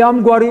აი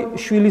ამგვარი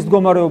შვილის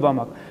მდგომარეობა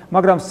მაქვს.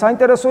 მაგრამ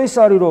საინტერესო ის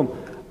არის, რომ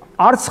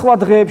არც სხვა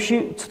დღეებში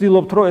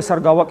ვცდილობთ, რომ ეს არ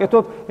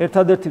გავაკეთოთ,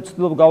 ერთადერთი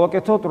ვცდილობ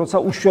გავაკეთოთ, როცა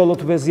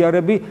უშუალოდ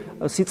ვეზიარები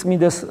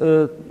სიწმინდეს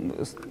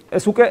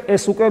ეს უკვე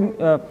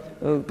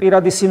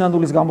პირადი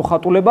სინანულის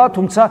გამოხატულებაა,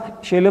 თუმცა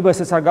შეიძლება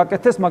ესეც არ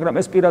გაკეთდეს, მაგრამ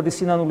ეს პირადი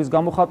სინანულის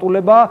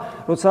გამოხატულებაა,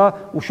 როცა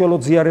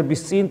უშუალოდ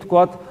ზიარების წინ,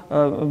 თქვათ,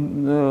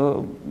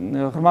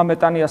 ღრმა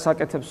მეტანიას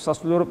აკეთებს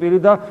სასულიერო პირი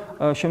და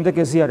შემდეგ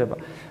ეზიარება.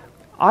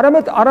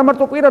 არა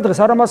მარტო კვირა დღეს,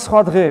 არამედ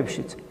სხვა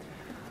დღეებშიც.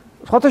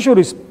 სხვათა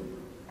შორის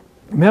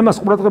მე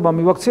ამას ყურადღება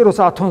მივაქციე,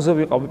 როცა ათონზე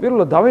ვიყავი.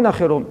 პირველად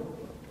დავინახე, რომ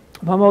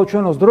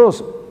მამაოჩვენოს დროს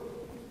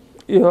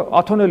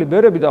ათონელი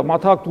ბერები და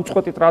მათ აქვს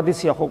უწყვეტი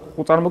ტრადიცია, ხო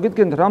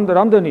წარმოგიდგენთ,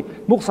 რამდენი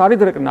მუხს არ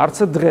იდრეკენ არც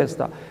დღეს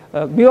და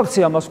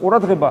მივაქციე ამას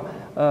ყურადღება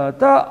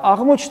და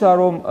აღმოჩნდა,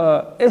 რომ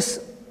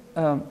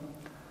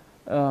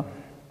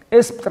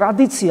ეს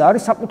ტრადიცია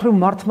არის საკუთრივ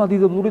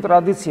მართლმადიდებლური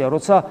ტრადიცია,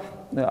 როცა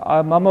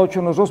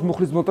მამაოჩვენოს დროს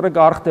მუხლის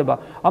მოტრეკა არ ხდება.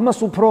 ამას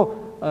უფრო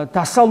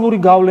დასავლური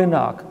გავლენა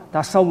აქვს,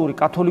 დასავლური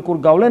კათოლიკური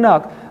გავლენა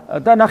აქვს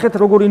და ნახეთ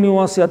როგორი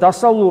ნიუანსია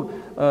დასავლურ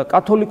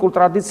კათოლიკურ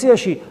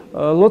ტრადიციაში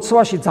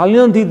ლოცვაში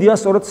ძალიან დიდია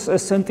სწორედ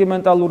ეს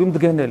სენტიმენტალური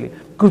მდგენელი,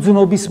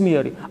 გრძნობის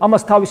მიერი.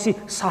 ამას თავისი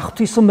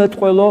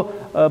საღვთისმეტყველო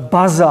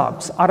ბაზა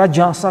აქვს, არა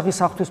ჯანსაღი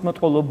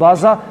საღვთისმეტყველო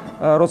ბაზა,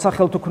 როცა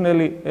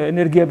ხელთუქმნელი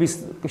ენერგიების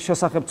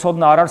შესახებ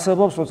ცოდნა არ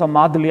არსებობს, როცა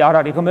მადლი არ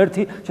არის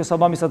ღმერთი,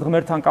 შესაბამისად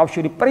ღმერთთან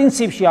კავშირი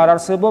პრინციპში არ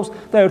არსებობს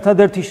და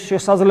ერთადერთი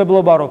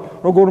შესაძლებლობა, რომ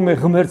როგორმე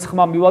ღმერთს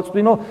ხმა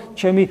მივაწვდინო,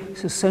 ჩემი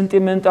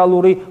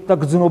სენტიმენტალური და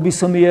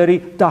გრძნობისმიერი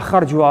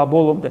დახარჯვაა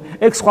ბოლომდე.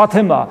 ეგ სხვა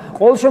თემაა.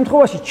 ყოველ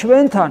შემთხვევაში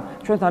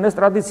ჩვენთან ეს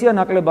ტრადიცია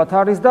ნაკლებად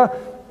არის და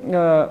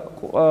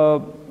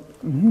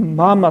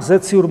მამას,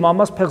 ზეციურ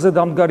მამას ფეხზე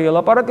დამდგარი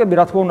ელაპარაკები,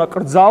 რა თქმა უნდა,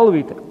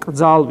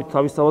 კრძალვით,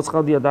 თავისთავად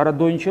ცხადია და არა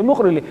დოინ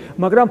შემოყრილი,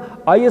 მაგრამ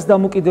აი ეს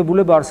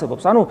დამოკიდებულება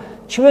არსებობს. ანუ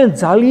ჩვენ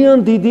ძალიან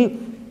დიდი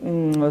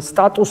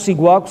სტატუსი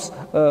გვაქვს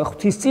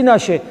ღვთის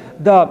წინაშე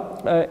და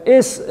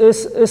ეს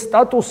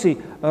სტატუსი,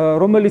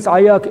 რომელიც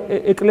აი აქ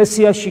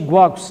ეკლესიაში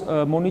გვაქვს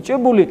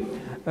მონიჭებული,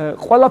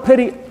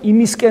 ყველაფერი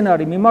იმისკენ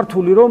არის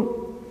მიმართული, რომ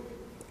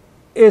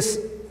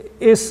ეს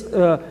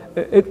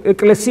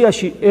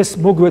ეკლესიაში ეს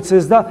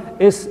მოგვეცეს და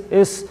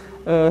ეს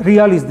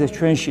რეალიზდეს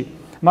ჩვენში.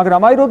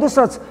 მაგრამ აი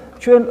როდესაც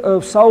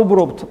ჩვენ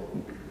საუბრობთ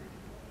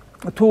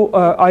თუ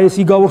აი ეს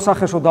იგავურ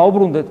სახეშო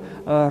დაუბრუნდეთ,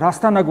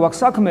 რასთანა გვაქვს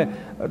საქმე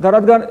და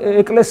რადგან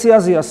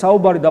ეკლესიაზეა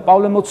საუბარი და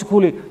პავლე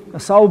მოციქული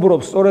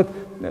საუბრობს სწორედ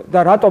და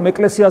რატომ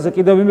ეკლესიაზე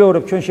კიდევ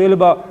ვიმეორებ, ჩვენ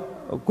შეიძლება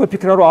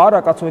გვეფიქრა, რომ არა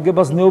კაცო,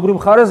 ეგება ზნეობრივ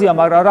მხარეზეა,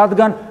 მაგრამ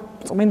რადგან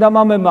წმინდა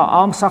მამებმა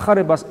ამ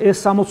სახარებას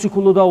ეს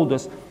სამოციქულო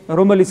დაუდეს,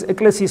 რომელიც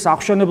ეკლესიის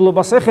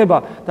აღშენებლობას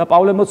ეხება და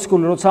პავლე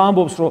მოციქული როცა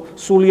ამბობს, რომ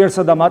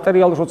სულიერსა და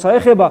მატერიალს როცა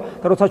ეხება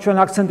და როცა ჩვენ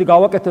აქცენტი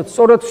გავაკეთეთ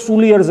სწორედ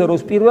სულიერზე,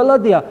 რომ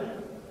პირველადია,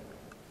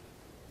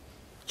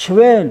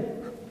 ჩვენ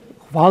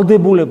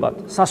ვალდებულებად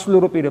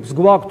სასულიერო პირებს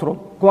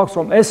გვაქვს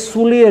რომ ეს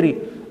სულიერი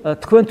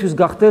თქვენთვის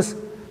გახდეს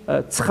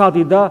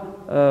ცხადი და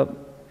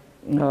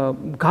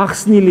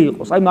გახსნილი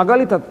იყოს. აი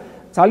მაგალითად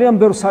ძალიან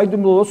ბევრ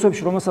საიდუმლო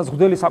ლოცვებში, რომელსაც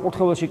მღვდელი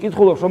საკურთხეველში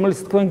კითხულობს, რომელიც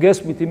თქვენ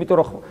გესმით, იმიტომ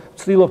რომ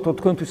ვცდილობთ, რომ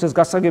თქვენთვის ეს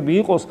გასაგები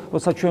იყოს,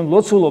 როცა ჩვენ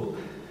ლოცულობთ.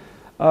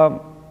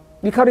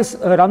 იქ არის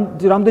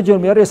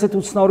რამდენჯერმე არის ესეთი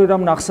უცნაური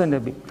რამ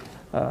ნახსენები.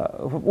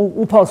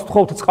 უფალს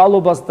ვთხოვთ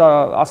წყალობას და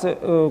ასე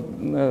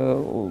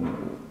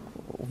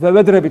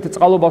ვევედრებით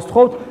წყალობას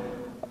ვთხოვთ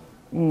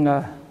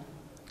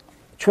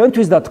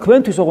ჩვენთვის და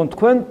თქვენთვის, ოღონდ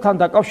თქვენთან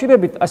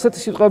დაკავშირებით ასეთი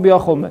სიტყვებია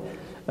ხოლმე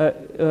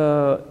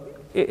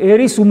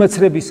ერის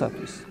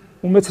უმეცრებისათვის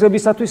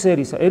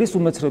ერის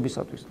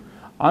უმეცრებისათვის.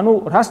 ანუ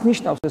რას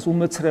ნიშნავს ეს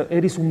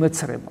ერის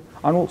უმეცრება?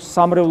 ანუ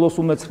სამრევლოს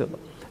უმეცრება.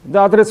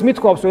 და ადრეც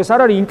მithქვავს, რომ ეს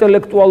არ არის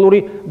ინტელექტუალური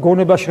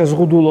გონება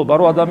შეზღუდულობა,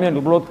 რომ ადამიანი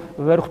უბრალოდ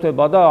ვერ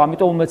ხვდება და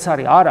ამიტომ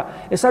უმეცარი.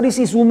 არა, ეს არის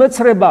ის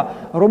უმეცრება,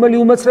 რომელიც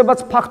უმეცრებაც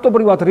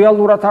ფაქტობრივად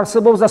რეალურად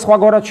არსებობს და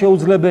სხვაგვარად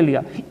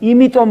შეუძლებელია.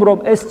 იმიტომ რომ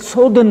ეს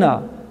ცოდნა,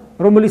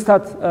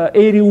 რომელიცაც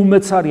ერი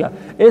უმეცარია,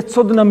 ეს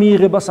ცოდნა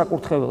მიიღება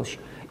საკურთხეველში.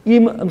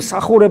 იმ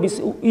მსახურების,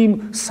 იმ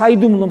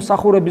საიდუმლო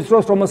მსახურების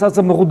დროს, რომელსაც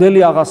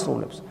მღვდელი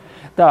აღასრულებს.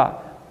 და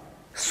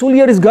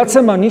სულიერის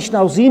გაცემა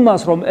ნიშნავს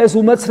იმას, რომ ეს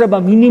უმეცრება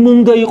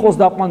მინიმუმდე იყოს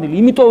დაყვანილი.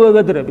 იმიტომ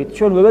ვევედრებით,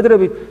 ჩვენ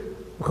ვევედრებით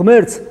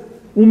ღმერთს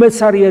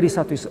უმეცარი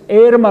ერისათვის,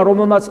 ერმა,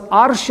 რომელმაც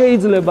არ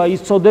შეიძლება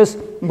იცოდეს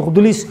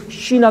მღვდლის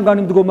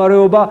შინაგანი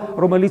მდგომარეობა,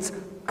 რომელიც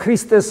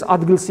ქრისტეს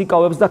ადგილს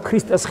იკავებს და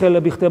ქრისტეს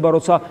ხელები ხდება,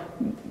 როცა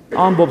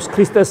ამბობს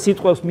ქრისტეს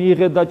სიტყვებს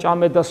მიიღე და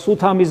ჭამე და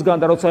სუთ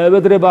ამისგან და როცა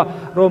ევედრება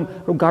რომ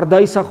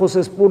გარდაისახოს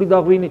ეს პური და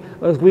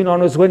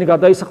ზღვენი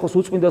გადაისახოს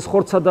უწმინდეს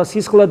ხორცსა და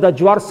სისხლად და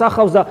ჯვარს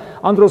ახავს და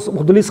ამ დროს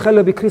მღვდლის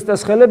ხელები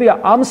ქრისტეს ხელებია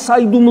ამ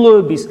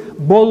საიდუმლოების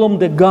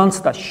ბოლომდე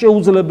განცდა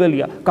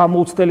შეუძლებელია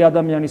გამოუცდელი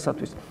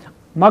ადამიანისათვის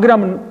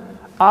მაგრამ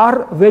არ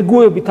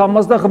ვეგუებით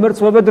ამას და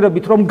ღმერთს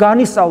ვევედრებით რომ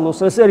განისწავლოს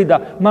ესერი და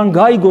მან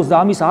გაიგოს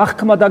და ამის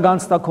აღქმა და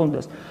განცდა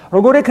კონდეს.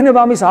 როგორ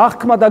ექნება ამის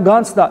აღქმა და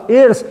განცდა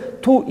ერს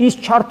თუ ის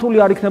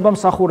ჩართული არ იქნება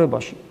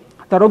მსახურებაში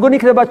და როგორ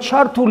იქნება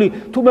ჩართული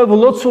თუ მე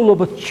ვლოცულობ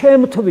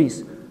ჩემთვის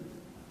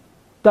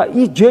და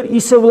ჯერ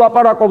ისევ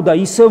ვლაპარაკობ და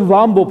ისევ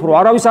ვამბობ რომ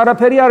არავის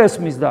არაფერი არ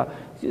ესმის და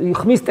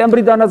ხმის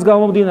ტემბრიდანაც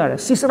გამომდინარე,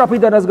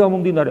 სისწრაფიდანაც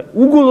გამომდინარე,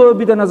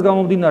 უგულოებიდანაც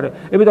გამომდინარე.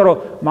 იმიტომ რომ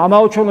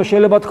მამაო ჩვენო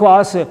შეიძლება თქვა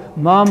ასე,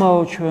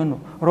 მამაო ჩვენო,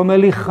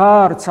 რომელი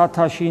ხარ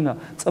ცათაშინა,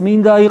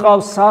 წმინდა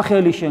იყავს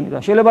სახელი შენი და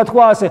შეიძლება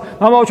თქვა ასე,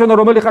 მამაო ჩვენო,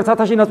 რომელი ხარ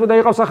ცათაშინა, წმინდა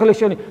იყავს სახელი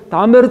შენი,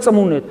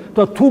 დამერწმუნეთ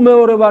და თუ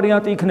მეორე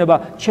ვარიანტი იქნება,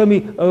 ჩემი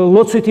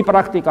ლოცვითი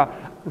პრაქტიკა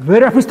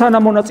ვერაფრის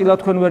თანამონაწილე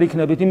თქვენ ვერ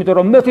იქნებით, იმიტომ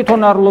რომ მე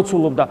თვითონ არ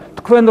ლოცულობ და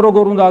თქვენ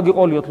როგორ უნდა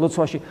აგიყოლიოთ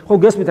ლოცვაში. ხო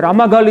გესმით რა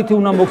მაგალითი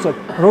უნდა მოგცეთ,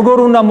 როგორ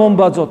უნდა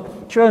მომბაძოთ.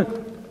 ჩვენ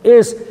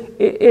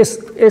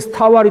ეს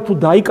თავარი თუ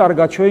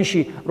დაიკარგა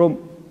ჩვენში, რომ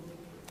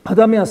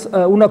ადამიანს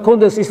უნდა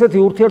კონდეს ისეთი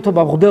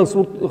ურთიერთობა მღვდელს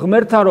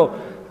ღმერთთან, რომ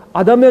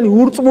ადამიანი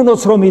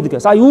ურწმუნოც რომ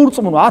იდგეს, აი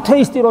ურწმუნო,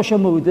 ათეისტი რომ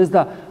შემოვიდეს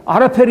და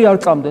არაფერი არ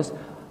წამდეს,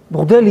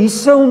 მღვდელი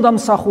ისე უნდა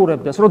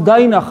მსახურებდეს, რომ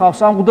დაინახავს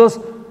ამ მღვდელს,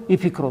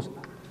 იფიქროს,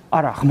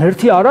 არა,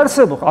 ღმერთი არ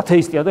არსებობს,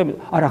 ათეისტი ადამიანი,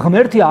 არა,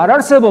 ღმერთი არ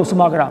არსებობს,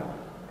 მაგრამ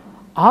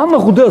ამ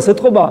მღვდელს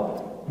ეთყობა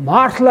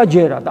მართლა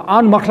ჯერა და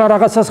ან მართლა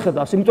რაღაცას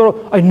ხედავს, იმიტომ რომ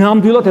აი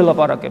ნამდვილად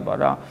ელაპარაკება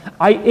რა.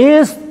 აი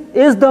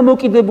ეს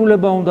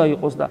დამოკიდებულება უნდა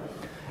იყოს და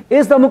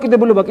ეს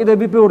დამოკიდებულება კიდევ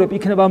ვიფეორებ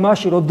იქნება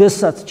მაშინ,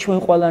 როდესაც ჩვენ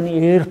ყველანი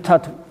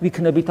ერთად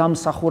ვიქნებით ამ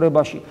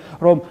მსახურებაში,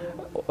 რომ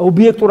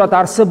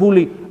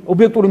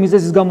ობიექტური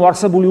მიზეზის გამო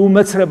არსებული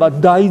უმეცრება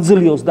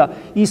დაიძლიოს და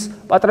ის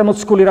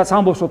პატრემოციკული რაც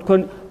ამბობს, რომ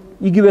თქვენ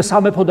იგივე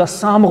სამეფო და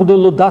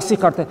სამღვდელო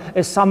დასიხართ,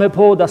 ეს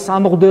სამეფო და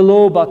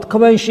სამღვდელოობა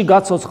თქვენში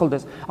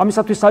გაცოცხლდეს.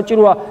 ამისათვის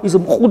საჭიროა ის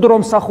მყუდრო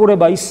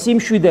მსახურება, ის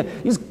სიმშვიდე,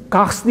 ის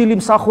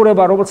გახსნილი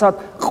მსახურება, რომელსაც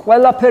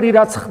ყველაფერი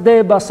რაც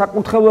ხდება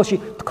საკუთრებაში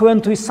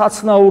თქვენთვის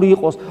საცნაური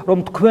იყოს, რომ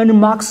თქვენ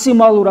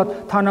მაქსიმალურად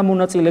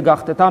თანამონაწილე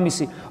გახდეთ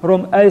ამისი, რომ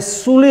ეს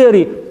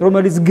სულიერი,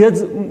 რომელიც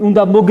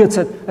უნდა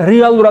მოგეცეთ,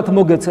 რეალურად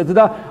მოგეცეთ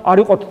და არ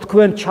იყოთ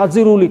თქვენ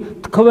ჩაძირული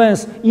თქვენს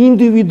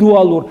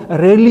ინდივიდუალურ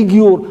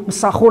რელიგიურ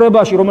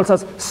მსახურებაში, რომელსაც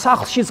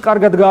სახლშიც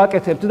კარგად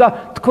გააკეთებთ და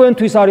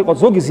თქვენთვის არ იყოს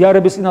ზოგი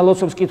ზიარების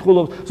წინალოცვებს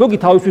კითხულობს, ზოგი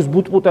თავისთვის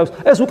ბუტყუტებს,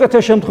 ეს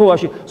უკეთეს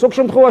შემთხვევაში, ზოგ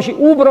შემთხვევაში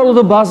უბრალოდ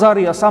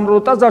ბაზარია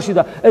სამრევლო ტაძარში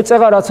და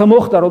ეწეღა რაც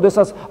მოხდა,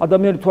 როდესაც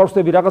ადამიანი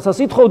თვალსწრები რაღაცას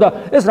ითხოვდა,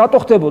 ეს რატო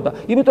ხდებოდა?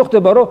 იმიტომ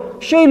ხდება, რომ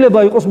შეიძლება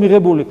იყოს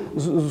მიღებული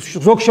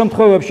ზოგ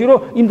შემთხვევებში, რომ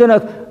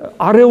იმდენად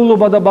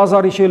არეულობა და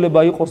ბაზარი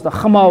შეიძლება იყოს და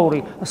ხმაური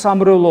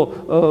სამრევლო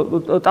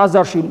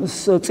ტაძარში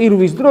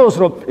წირვის დროს,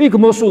 რომ იქ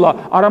მოსულა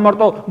არა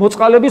მარტო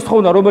მოწყალების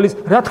თხოვნა, რომელიც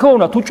რა თქმა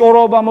უნდა თუ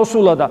ჭოროობა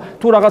მოსულა და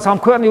თუ რაღაც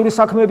ამქვეყნიური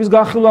საქმეების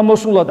განხილვა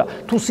მოსულა და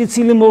თუ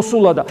სიცილი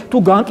მოსულა და თუ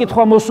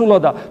განკითხვა მოსულა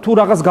და თუ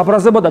რაღაც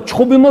გაბრაზება და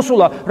ჩხუბი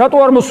მოსულა, რატო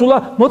არ მოსულა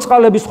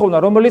მოწყალების თხოვნა,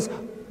 რომელიც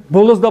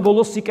ბოლოს და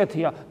ბოლოს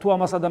სიკეთეა თუ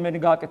ამას ადამიანი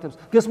გააკეთებს.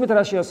 გესმით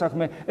რა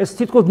შეასახმე? ეს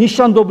თითქოს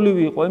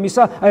ნიშანდობლივი იყო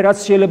იმისა, აი რაც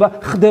შეიძლება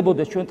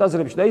ხდებოდეს ჩვენ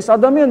ტაძრებში და ის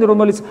ადამიანი,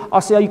 რომელიც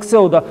ასე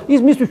იქცეოდა, ის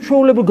მისთვის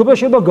ჩვეულებრივ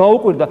გბშება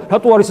გაუკვირდა,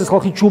 რატო არის ეს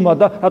ხალხი ჩუმა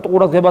და რატო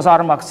ყურადღებას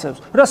არ მაქცევს.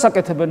 რა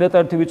საკეთებენ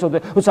ერთ-ერთი ვიცოდე,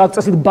 როცა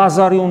აქცესით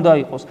ბაზარი უნდა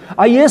იყოს.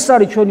 აი ეს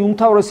არის ჩვენი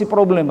უმთავრესი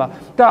პრობლემა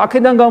და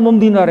აქედან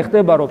გამომდინარე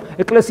ხდება, რომ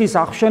ეკლესიის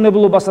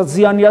აღშენებლობასაც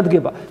ზიანი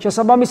ადგება.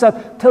 შესაბამისად,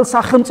 თელ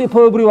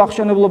სახელმწიფოებრივ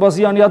აღშენებლობას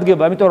ზიანი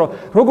ადგება, იმიტომ რომ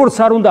როგორც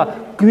არ უნდა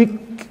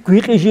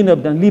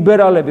გვიყიჟინებდნენ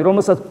ლიბერალები,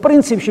 რომელსაც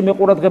პრინციპში მე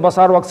ყურადღებას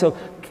არ ვაქცევ,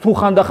 თუ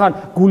ხანდახან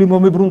გული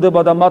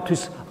მომიბრუნდება და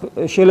მათთვის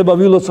შეიძლება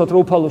ვილოცოთ,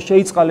 რომ უფალო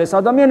შეიწყალეს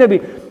ადამიანები,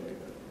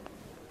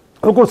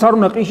 როგორც არ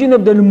უნდა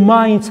ყიჟინებდნენ,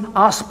 მაინც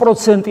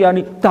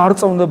 100%-იანი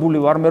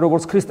დარწმუნებული ვარ მე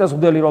როგორც ქრისტეს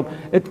მღვდელი, რომ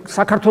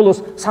საქართველოს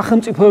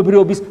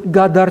სახელმწიფოებრიობის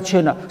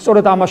გადარჩენა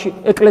სწორედ ამაში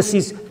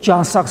ეკლესიის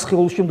ჯანსაღს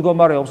ხილულში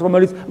მდგომარეობს,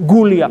 რომელიც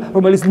გულია,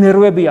 რომელიც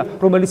ნერვებია,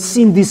 რომელიც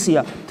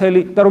სინდისია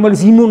და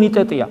რომელიც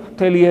იმუნიტეტია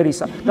მთელი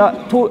ერისა. და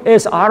თუ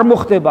ეს არ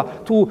მოხდება,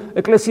 თუ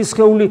ეკლესიის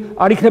სხეული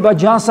არ იქნება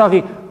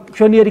ჯანსაღი,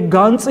 ჩვენიერი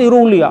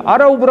განწირულია,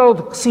 არა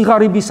უბრალოდ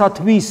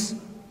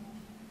სიღარიბისათვის,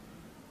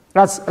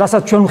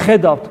 რასაც ჩვენ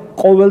ვხედავთ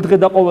ყოველდღე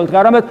და ყოველდღე,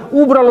 არამედ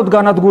უბრალოდ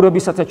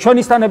განადგურებისაცაც,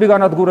 ჩვენისთანები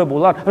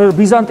განადგურებულა,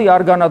 ბიზანტია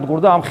არ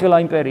განადგურდა ამ ხელა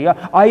იმპერია,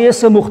 აი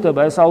ესე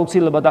მოხდება ეს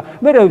აუცილებლად და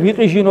მე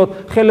ვიყიჟინოთ,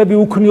 ხელები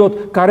უქნიოთ,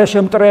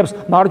 გარეშე მტრებს,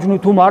 მარჯვნივ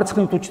თუ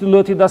მარცხნივ თუ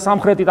ჩრდილოეთით და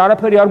სამხრეთით,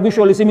 არაფერი არ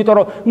გვიშველის, იმიტომ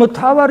რომ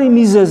მთავარი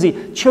მიზეზი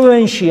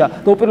ჩვენშია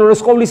და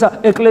უპირველეს ყოვლისა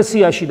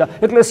ეკლესიაში და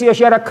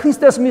ეკლესიაში არა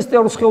ქრისტეს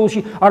მისტერიის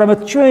სხეულში, არამედ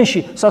ჩვენში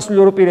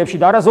სასულიერო პირებში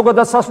და არა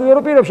ზოგადად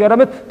სასულიერო პირებში,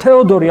 არამედ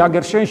თეოდორე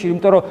აგერ შენში,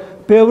 იმიტომ რომ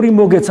ბევრი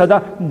მოგეცა და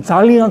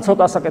ძალიან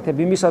ცოტა საკეთებ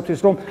იმისათვის,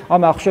 რომ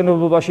ამ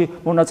აღშენებლობაში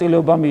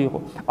მონაწილეობა მიიღო.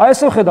 აი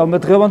ესე ვხედავ მე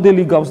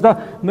დღევანდელი გავს და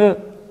მე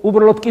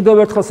უბრალოდ კიდევ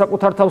ერთხელ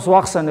საკუთარ თავს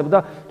ვახსენებ და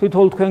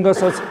თვითონ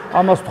თქვენგანაც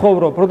ამას ვთხოვ,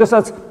 რომ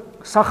როდესაც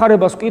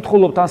სახარებას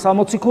ვკითხულობთ ან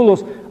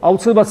სამოციქულოს,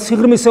 აუცილებლად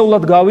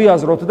სიღრმისეულად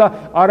გავიაზროთ და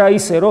არა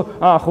ისე, რომ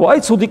ხო, აი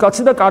ცუდი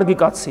კაცი და კარგი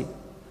კაცი.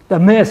 და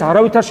მე ეს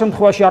არავითარ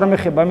შემთხვევაში არ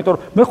მეხება, იმიტომ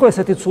რომ მე ხო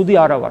ესეთი ცუდი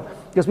არა ვარ.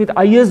 გესმით,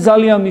 აი ეს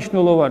ძალიან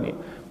მნიშვნელოვანია.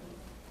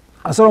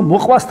 ასე რომ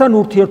მოყვასთან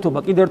ურთიერთობა,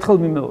 კიდევ ერთხელ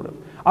მიმეორებ,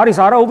 არის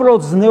არა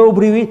უბრალოდ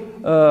ზნეობრივი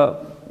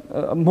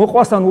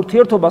მოყვასთან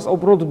ურთიერთობას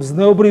უბრალოდ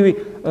ზნეობრივი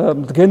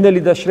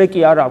მდგენელი და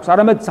შრეკი არ აქვს,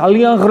 არამედ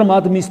ძალიან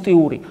ღრმად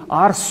მისტიური,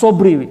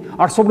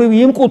 არსობრივი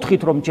იმ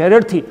კუთხით, რომ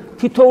ჯერ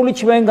თითოეული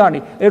ჩვენგანი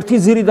ერთი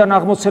ძირიდან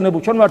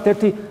აღმოცენებული, ჩვენ ვართ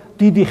ერთი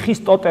დიდი ხის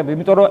ტოტები,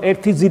 იმიტომ რომ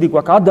ერთი ძირი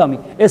გვაქვს ადამი,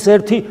 ეს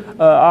ერთი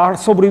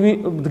არსობრივი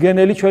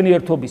მდგენელი ჩვენი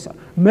ერთობისა.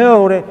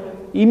 მეორე,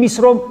 იმის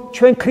რომ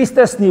ჩვენ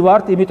ქრისტესნი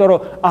ვართ, იმიტომ რომ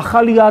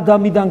ახალი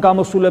ადამიდან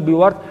გამოსულები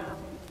ვართ,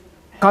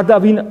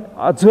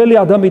 ძველი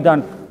ადამიდან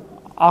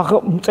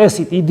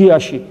წესით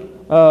იდეაში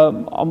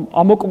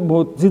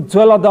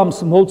ძველ ადამიანს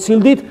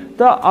მოვცილდით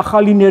და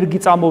ახალი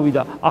ნერგი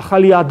წამოვიდა,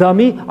 ახალი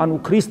ადამი, ანუ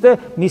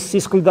ქრისტე, მის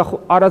სისხლით და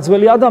არა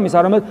ძველი ადამიანის,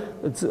 არამედ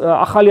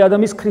ახალი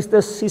ადამიანის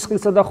ქრისტეს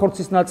სისხლისა და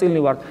ხორცის ნაწილი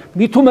ვართ.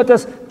 მით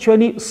უმეტეს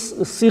ჩვენი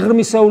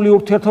სიღრმისეული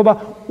ურთიერთობა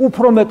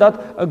უფრო მეტად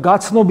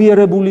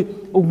გაცნობიერებული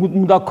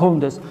უნდა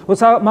გქონდეს.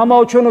 როცა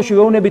მამაო ჩვენოში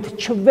ვეუბნებით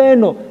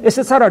ჩვენო,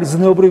 ესეც არ არის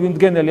ზნეობრივი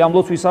მდგენელი ამ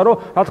ლოცვისა, რომ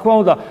რა თქმა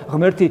უნდა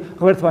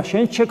ღმერთმა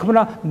შენ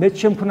შექმნა, მეც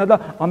შემქმნა და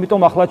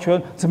ამიტომ ახლა ჩვენ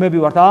ძმები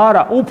ვართ.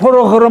 არა, უფრო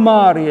ღრმა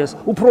არის ეს,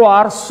 უფრო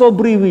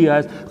არსობრივია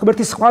ეს.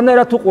 ღმერთი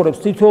სხვანაირად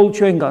უყურებს თითოეულ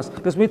ჩვენგანს.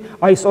 გესმით?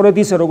 აი სწორედ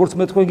ისე როგორც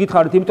მე თქვენ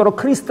გითხარით, იმიტომ რომ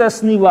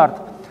ქრისტესნი ვართ.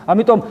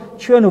 ამიტომ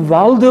ჩვენ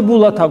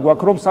ვალდებულათა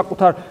გვაქვს რომ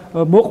საკუთარ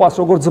მოყვას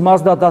როგორც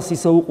ძმას და დას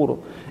ისე უყურო.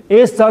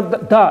 ეს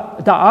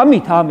და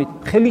ამით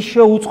ხელი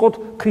შეუწყოთ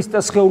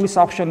ქრისტეს სხეულის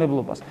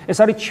აღშენებლობას. ეს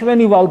არის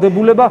ჩვენი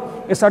ვალდებულება,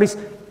 ეს არის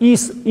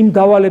იმ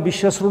დავალების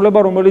შესრულება,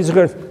 რომელიც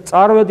ღირს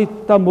წარვედით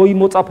და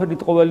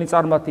მოიმოწაფედით ყოველნი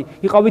წარმართი.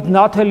 იყავით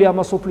ნათელი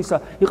ამას ოფლისა,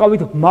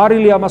 იყავით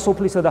მარილი ამას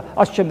ოფლისა და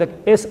ასე შემდეგ.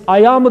 ეს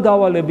აი ამ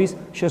დავალების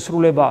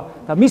შესრულებაა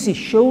და მისი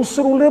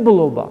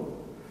შეუსრულებლობა.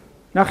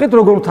 ნახეთ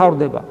როგორ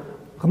მთავრდება.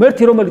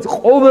 ღმერთი, რომელიც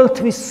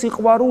ყოველთვის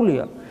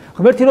სიყვარულია,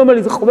 ღმერთი,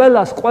 რომელიც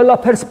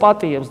ყველაფერს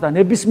პატიებს და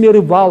ნებისმიერ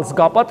ვალს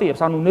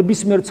გაპატიებს, ანუ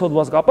ნებისმიერ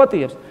ცოდვას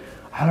გაპატიებს,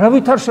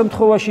 არავითარ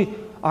შემთხვევაში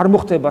არ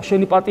მოხდება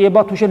შენი პატიება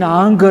თუ შენ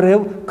ანგრევ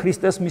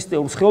ქრისტეს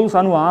მისტიურ სხეულს,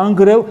 ანუ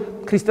ანგრევ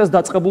ქრისტეს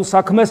დაწყებულ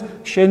საქმეს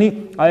შენი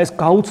ეს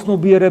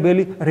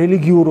გაუცნობიერებელი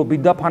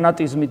რელიგიურობით და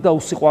ფანატიზმით და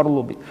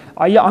უსიყვარულობით.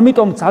 აი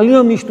ამიტომ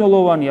ძალიან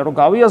მნიშვნელოვანია რომ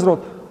გავიაზროთ,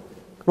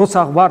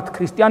 როცა ვართ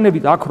ქრისტიანები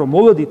და აქ რომ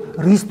მოვედით,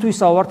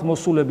 რისთვისა ვართ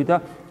მოსულები და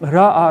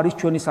რა არის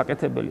ჩვენი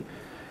საკეთებელი.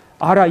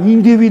 არა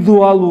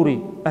ინდივიდუალური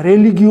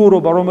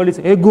რელიგიურობა, რომელიც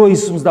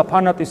ეგოიზმს და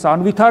ფანატიზმს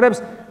ანვითარებს,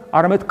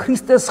 არამედ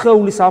ქრისტეს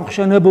სხეულის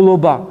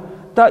ამხშენებლობა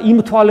და იმ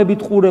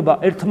თვალებით ყურება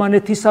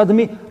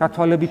ერთმანეთისადმი, რა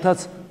თვალებითაც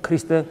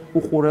ქრისტე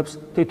უყურებს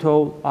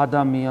თითოეულ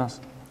ადამიანს.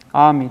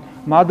 ამინ.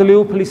 მადლი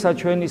უფლისა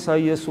ჩვენისა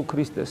იესო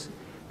ქრისტეს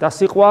და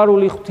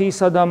სიყვარული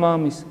ღვთისა და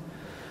მამის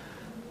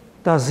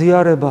და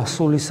ზიარება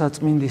სული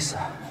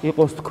საწმინდისა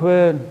იყოს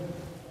თქვენ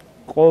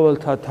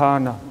ყოველთა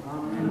თანა.